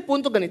 ang gusto ko na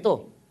ipunto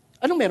ganito.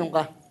 Anong meron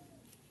ka?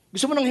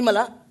 Gusto mo ng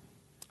himala?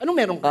 Anong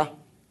meron ka?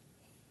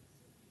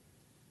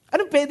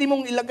 Anong pwede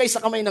mong ilagay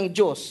sa kamay ng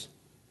Diyos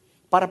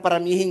para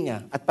paramihin niya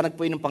at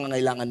panagpuin ng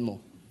pangangailangan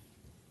mo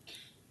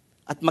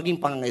at maging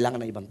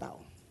pangangailangan ng ibang tao?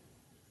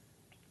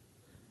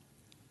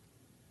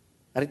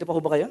 Narito pa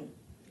ho ba kayo?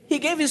 He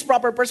gave His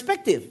proper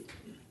perspective.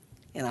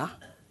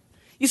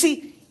 You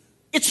see,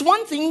 it's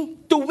one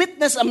thing to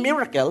witness a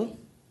miracle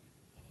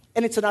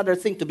and it's another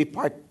thing to be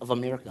part of a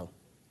miracle.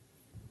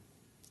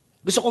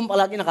 Gusto kong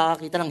palagi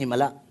nakakakita ng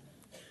himala.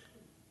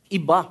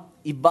 Iba.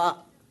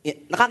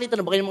 Nakakita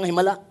na ba kayo ng mga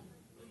himala?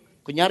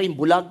 Kunyari, yung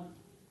bulag,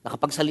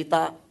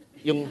 nakapagsalita,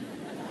 yung...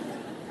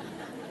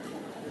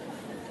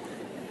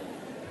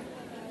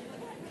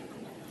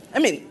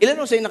 ilan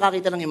mo sa'yo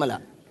nakakita ng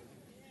himala?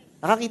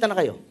 Nakakita na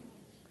kayo?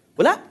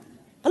 Wala?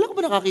 Kala ko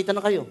ba nakakita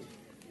na kayo?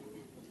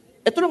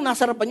 Ito lang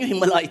nasa harapan nyo,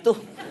 himala ito.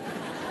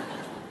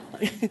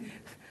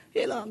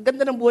 Ang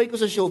ganda ng buhay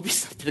ko sa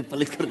showbiz.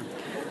 Pinagpalit ko rin.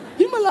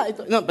 Himala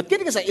ito. No, ba't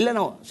kaya ka sa ilan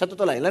ho? Sa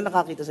totoo lang, ilan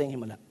nakakita sa yung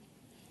himala?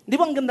 Di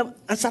ba ang ganda,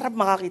 ang sarap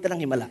makakita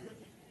ng himala?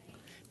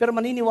 Pero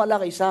maniniwala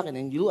kayo sa akin,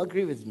 and you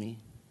agree with me,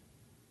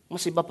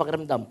 mas iba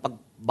pakiramdam pag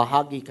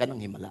bahagi ka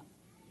ng himala.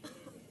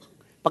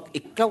 Pag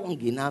ikaw ang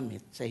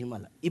ginamit sa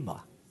himala,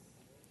 iba.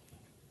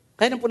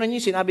 Kaya po na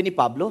niyo sinabi ni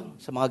Pablo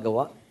sa mga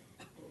gawa,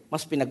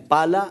 mas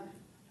pinagpala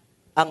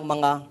ang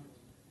mga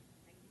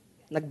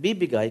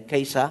nagbibigay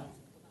kaysa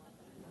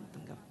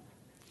tanggap.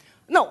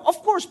 Now,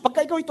 of course,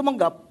 pagka ikaw ay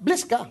tumanggap,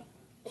 bless ka.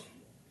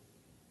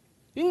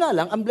 Yun nga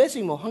lang, ang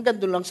blessing mo, hanggang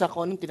doon lang sa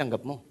kung anong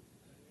tinanggap mo.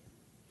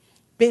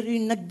 Pero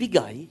yung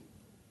nagbigay,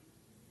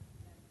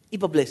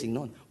 iba blessing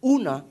noon.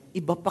 Una,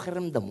 iba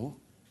pakiramdam mo.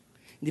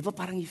 Hindi ba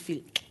parang you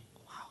feel,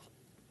 wow,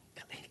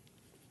 galing.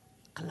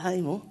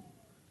 Kalahin mo,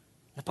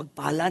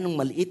 napagpala ng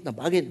maliit na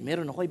bagay,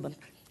 meron ako ibang,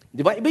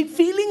 di ba? Iba yung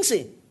feelings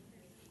eh.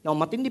 Now,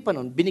 matindi pa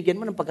nun,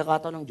 binigyan mo ng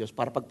pagkakataon ng Diyos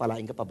para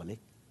pagpalain ka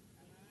pabalik.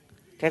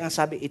 Kaya nga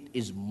sabi, it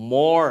is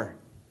more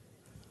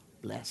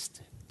blessed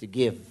to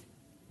give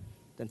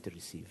than to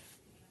receive.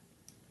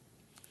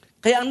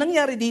 Kaya ang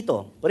nangyari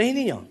dito, panahin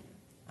ninyo,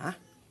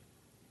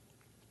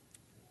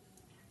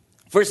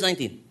 Verse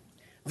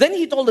 19. Then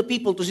he told the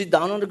people to sit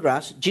down on the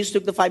grass. Jesus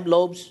took the 5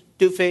 loaves,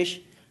 2 fish,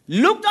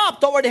 looked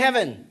up toward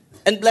heaven,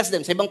 and blessed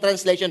them. Sa ibang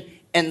translation,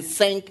 and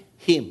thanked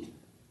Him.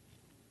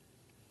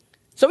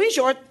 So in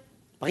short,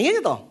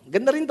 pakinggan ito.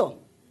 Ganda rin to.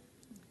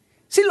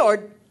 Si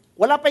Lord,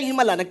 wala pa yung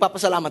himala,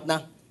 nagpapasalamat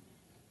na.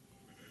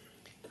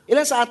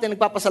 Ilan sa atin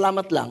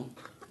nagpapasalamat lang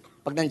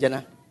pag nandyan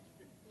na?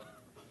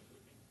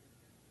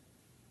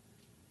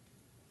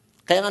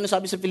 Kaya nga ano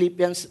sabi sa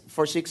Philippians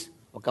 4:6,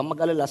 huwag kang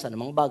mag-alala sa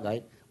anumang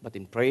bagay, but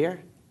in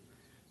prayer,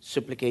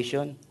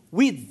 supplication,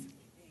 with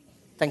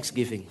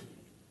thanksgiving.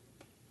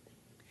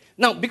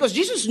 Now, because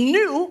Jesus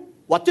knew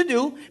what to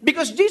do,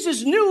 because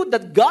Jesus knew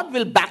that God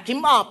will back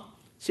Him up,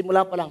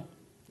 simula pa lang,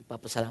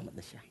 nagpapasalamat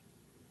na siya.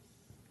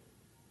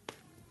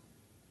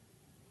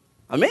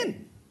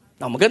 Amen.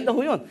 Now, maganda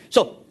ho yun.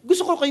 So,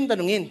 gusto ko kayong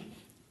tanungin,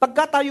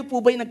 pagka tayo po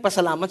ba'y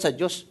nagpasalamat sa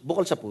Diyos,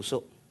 bukol sa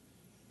puso?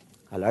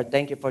 Lord,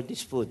 thank you for this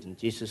food. In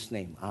Jesus'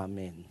 name,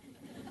 Amen.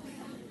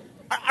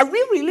 Are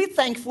we really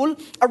thankful?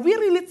 Are we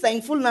really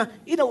thankful na,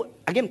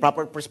 again,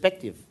 proper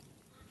perspective.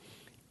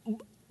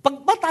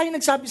 Pag ba tayo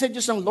nagsabi sa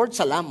Diyos ng Lord,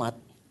 salamat,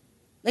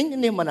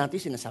 naiintindihan ba natin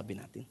sinasabi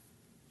natin?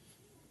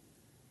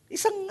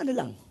 Isang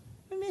lang,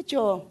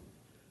 medyo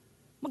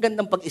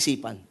magandang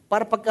pag-isipan.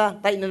 Para pagka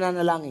tayo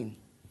nananalangin,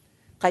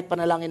 kahit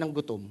panalangin ng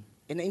gutom,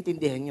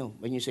 naintindihan nyo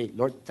when you say,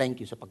 Lord,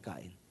 thank you sa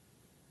pagkain.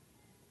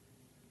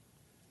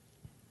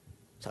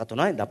 Sa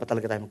katunayan, dapat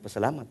talaga tayo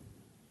magpasalamat.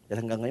 Dahil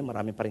hanggang ngayon,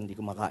 marami pa rin hindi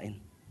kumakain.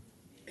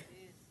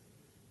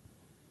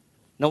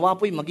 Nawa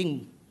po'y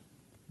maging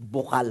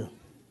bukal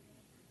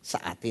sa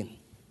atin.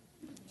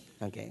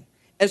 Okay?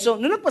 And so,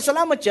 nung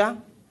nagpasalamat siya,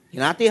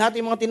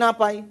 hinati-hati yung mga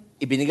tinapay,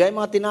 ibinigay yung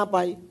mga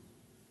tinapay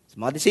sa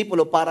mga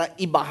disipulo para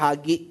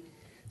ibahagi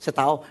sa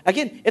tao.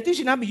 Again, ito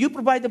yung sinabi, you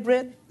provide the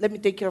bread, let me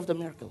take care of the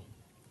miracle.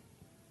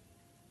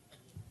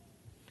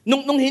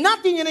 Nung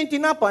hinati niya na yung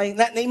tinapay,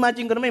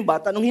 na-imagine ko naman yung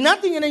bata, nung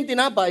hinati niya na yung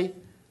tinapay,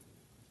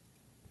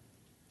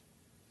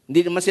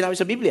 hindi naman sinabi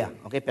sa Biblia,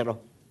 okay,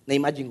 pero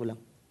na-imagine ko lang.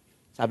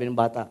 Sabi ng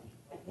bata,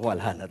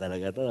 wala na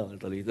talaga to,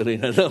 tuloy-tuloy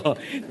na to,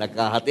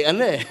 nagkahatian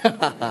na eh.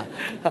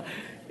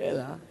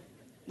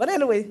 But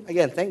anyway,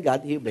 again, thank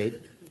God, He obeyed.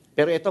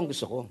 Pero ito ang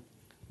gusto ko,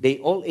 they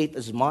all ate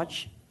as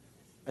much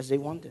as they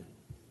wanted.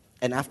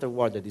 And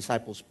afterward, the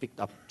disciples picked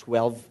up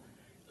 12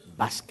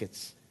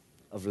 baskets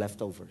of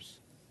leftovers.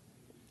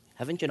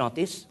 Haven't you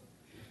noticed?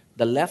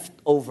 The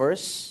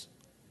leftovers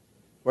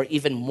were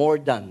even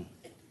more done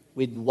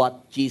with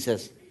what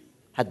Jesus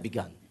had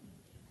begun.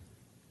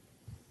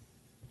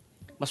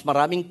 Mas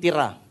maraming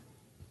tira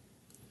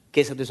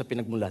kaysa doon sa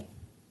pinagmulan.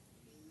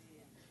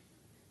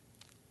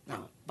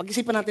 Now,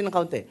 pag-isipan natin ng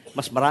kaunti.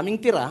 Mas maraming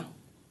tira,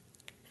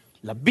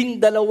 12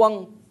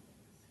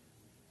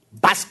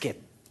 basket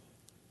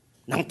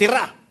ng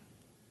tira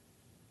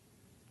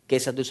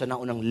kaysa doon sa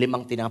naunang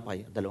 5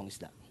 tinapay at 2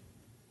 isda.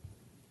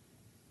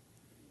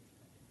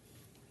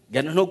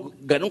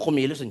 Ganun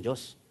kumilos ang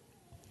Diyos.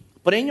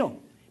 Pareho nyo,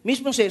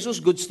 mismo si Jesus,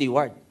 good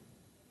steward.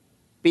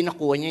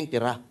 Pinakuha niya yung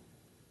tira.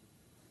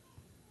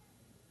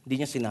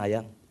 Hindi niya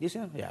sinayang. Hindi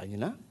siya, hayaan niyo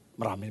na.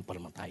 Marami pa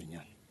naman tayo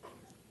niyan.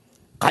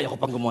 Kaya ko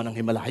pang gumawa ng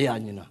himala,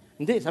 hayaan niyo na.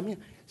 Hindi, sabi niya,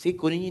 sige,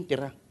 kunin niyo yung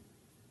tira.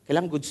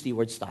 Kailangan good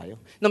stewards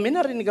tayo. Na may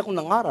narinig akong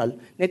nangaral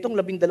na itong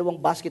 12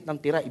 basket ng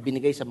tira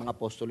ibinigay sa mga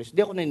apostoles.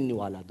 Hindi ako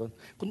naniniwala doon.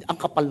 Kundi ang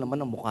kapal naman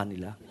ng mukha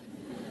nila.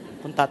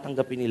 Kung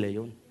tatanggapin nila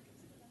yun.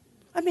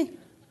 I mean,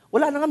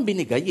 wala na nga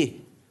binigay eh.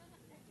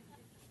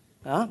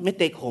 May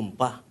take home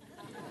pa.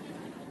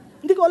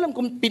 Hindi ko alam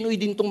kung Pinoy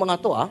din tong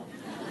mga to,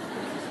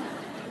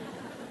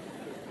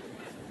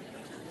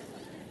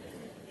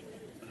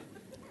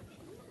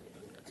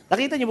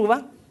 Nakita niyo po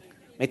ba?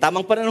 May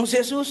tamang pananaw si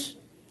Jesus.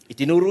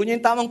 Itinuro niya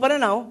yung tamang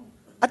pananaw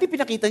at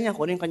ipinakita niya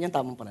kung ano yung kanyang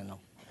tamang pananaw.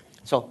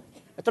 So,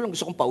 ito lang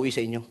gusto kong pauwi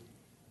sa inyo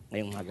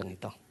ngayong hagang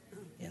ito.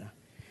 Yan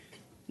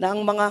na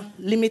ang mga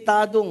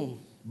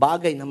limitadong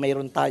bagay na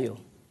mayroon tayo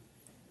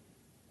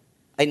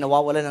ay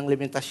nawawala ng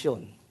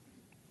limitasyon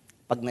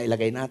pag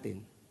nailagay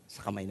natin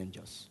sa kamay ng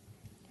Diyos.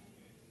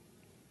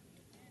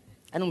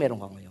 Anong meron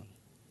ka ngayon?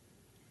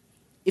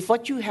 If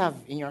what you have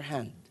in your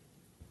hand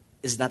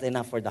is not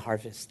enough for the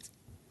harvest,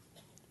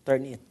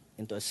 turn it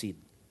into a seed.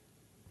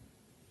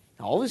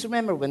 Now, always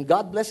remember, when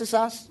God blesses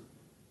us,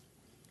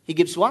 He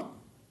gives what?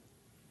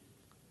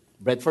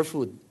 Bread for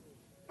food.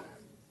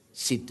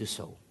 Seed to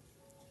sow.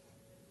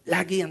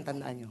 Lagi ang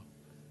tandaan nyo.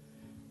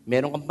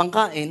 Meron kang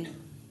pangkain,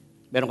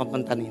 meron kang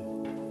pantanim.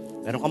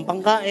 Meron kang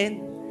pangkain,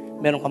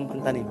 meron kang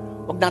pantanim.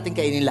 Huwag natin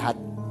kainin lahat.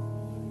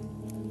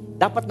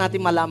 Dapat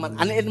natin malaman,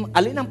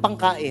 alin ang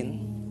pangkain,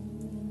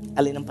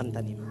 alin ang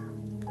pantanim.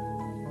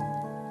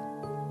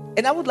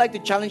 And I would like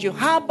to challenge you,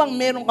 habang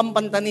meron kang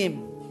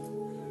pantanim,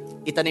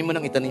 itanim mo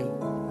ng itanim.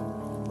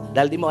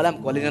 Dahil di mo alam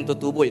kung alin ang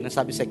tutubo. Yun ang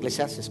sabi sa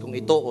Ecclesiastes, kung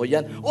ito o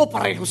yan,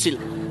 pareho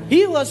sila.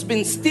 He who has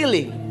been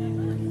stealing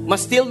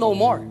must steal no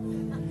more.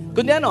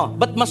 Kundi ano,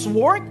 but must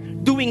work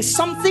doing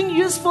something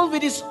useful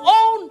with his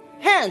own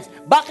hands.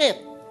 Bakit?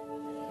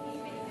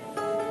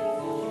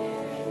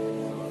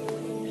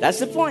 That's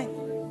the point.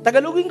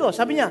 Tagalogin ko,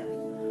 sabi niya,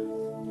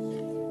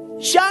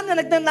 siya na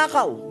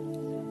nagnanakaw.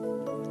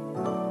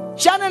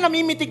 Siya na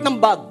namimitik ng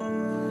bag.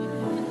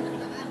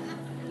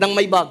 Nang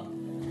may bag.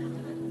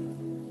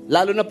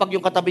 Lalo na pag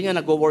yung katabi niya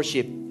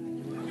nag-worship.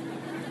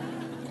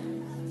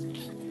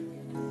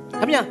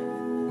 Sabi niya,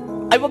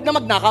 ay wag na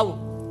magnakaw.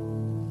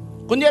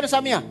 Kundi ano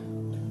sabi niya?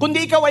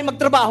 Kundi ikaw ay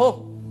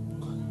magtrabaho.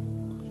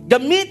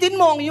 Gamitin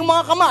mo ang iyong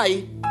mga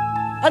kamay.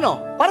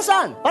 Ano? Para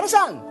saan? Para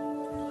saan?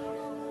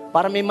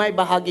 Para may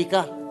bahagi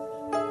ka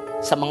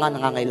sa mga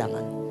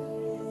nangangailangan.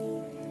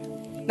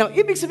 Now,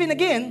 ibig sabihin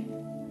again,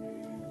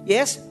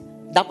 yes,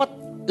 dapat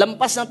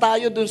lampas na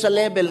tayo dun sa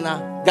level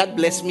na God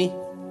bless me.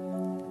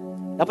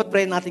 Dapat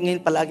pray natin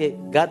ngayon palagi,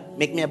 God,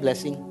 make me a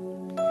blessing.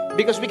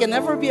 Because we can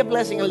never be a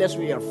blessing unless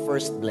we are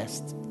first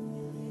blessed.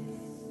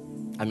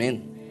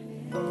 Amen.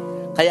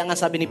 Kaya nga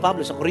sabi ni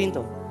Pablo sa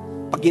Corinto,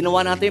 pag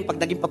ginawa natin, pag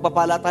naging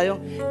pagpapala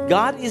tayo,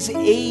 God is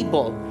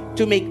able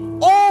to make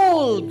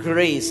all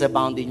grace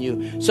abound in you,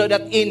 so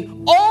that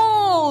in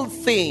all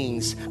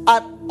things,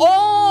 at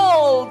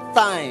all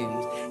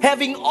times,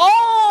 having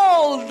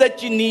all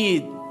that you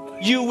need,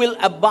 you will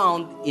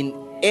abound in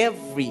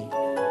every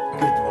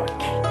good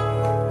work.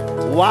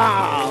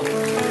 Wow!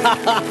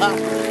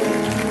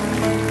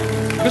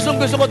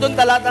 Gustong-gusto ko doon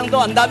talatang to.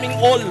 Ang daming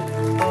all.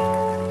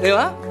 Di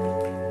ba?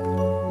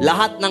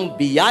 Lahat ng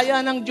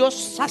biyaya ng Diyos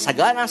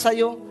sasagana sa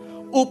iyo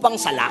upang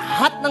sa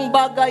lahat ng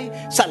bagay,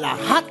 sa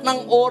lahat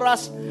ng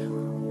oras,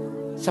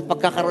 sa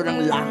pagkakaroon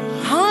ng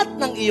lahat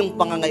ng iyong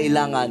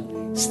pangangailangan,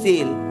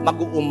 still,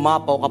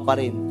 mag-uumapaw ka pa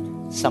rin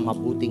sa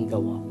mabuting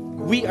gawa.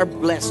 We are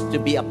blessed to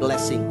be a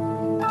blessing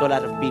to a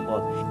lot of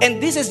people. And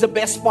this is the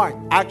best part.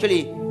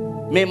 Actually,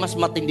 may mas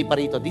matindi pa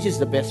rito. This is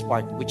the best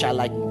part, which I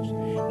like most.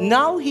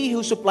 Now he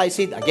who supplies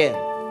seed, again,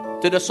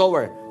 to the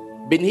sower,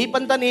 binhi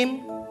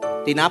pantanim,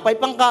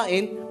 tinapay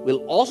pangkain,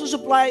 will also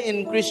supply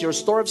and increase your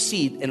store of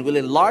seed and will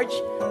enlarge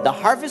the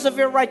harvest of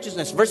your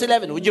righteousness. Verse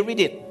 11, would you read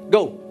it?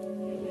 Go.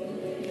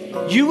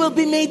 You will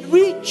be made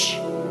rich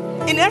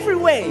in every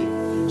way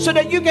so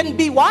that you can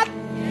be what?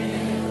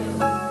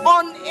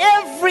 On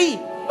every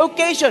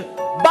occasion.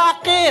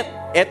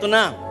 Bakit? Eto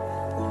na.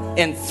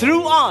 And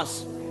through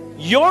us,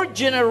 your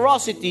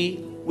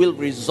generosity will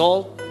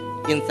result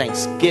in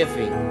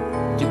thanksgiving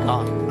to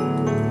God.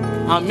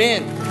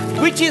 Amen.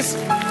 Which is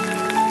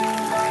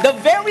the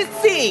very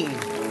thing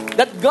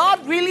that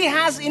God really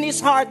has in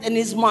His heart and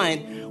His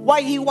mind.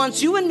 Why He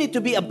wants you and me to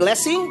be a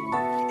blessing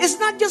is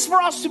not just for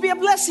us to be a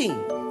blessing,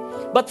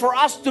 but for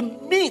us to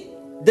meet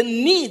the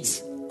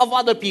needs of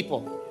other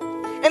people.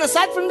 And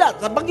aside from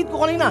that, nabanggit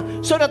ko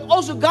kanina, so that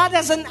also God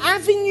has an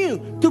avenue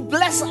to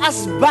bless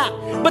us back.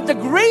 But the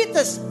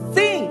greatest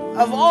thing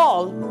of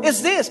all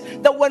is this,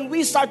 that when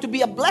we start to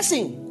be a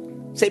blessing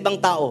sa ibang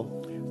tao,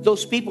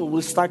 those people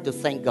will start to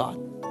thank God.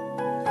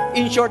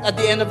 In short, at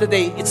the end of the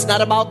day, it's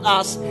not about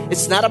us,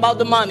 it's not about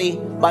the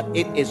money, but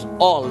it is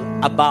all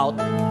about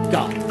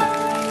God.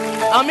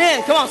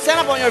 Amen. Come on, stand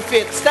up on your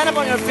feet. Stand up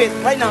on your feet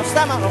right now.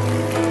 Stand up.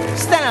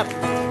 Stand up.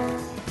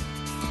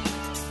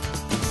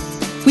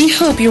 We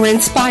hope you were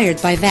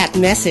inspired by that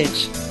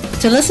message.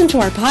 To listen to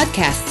our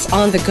podcasts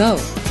on the go,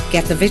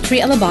 get the Victory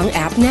Alabang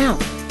app now.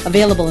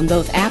 Available on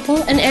both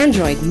Apple and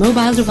Android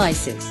mobile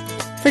devices.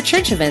 For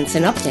church events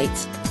and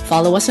updates,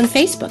 follow us on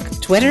Facebook,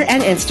 Twitter,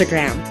 and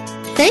Instagram.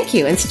 Thank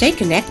you and stay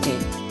connected.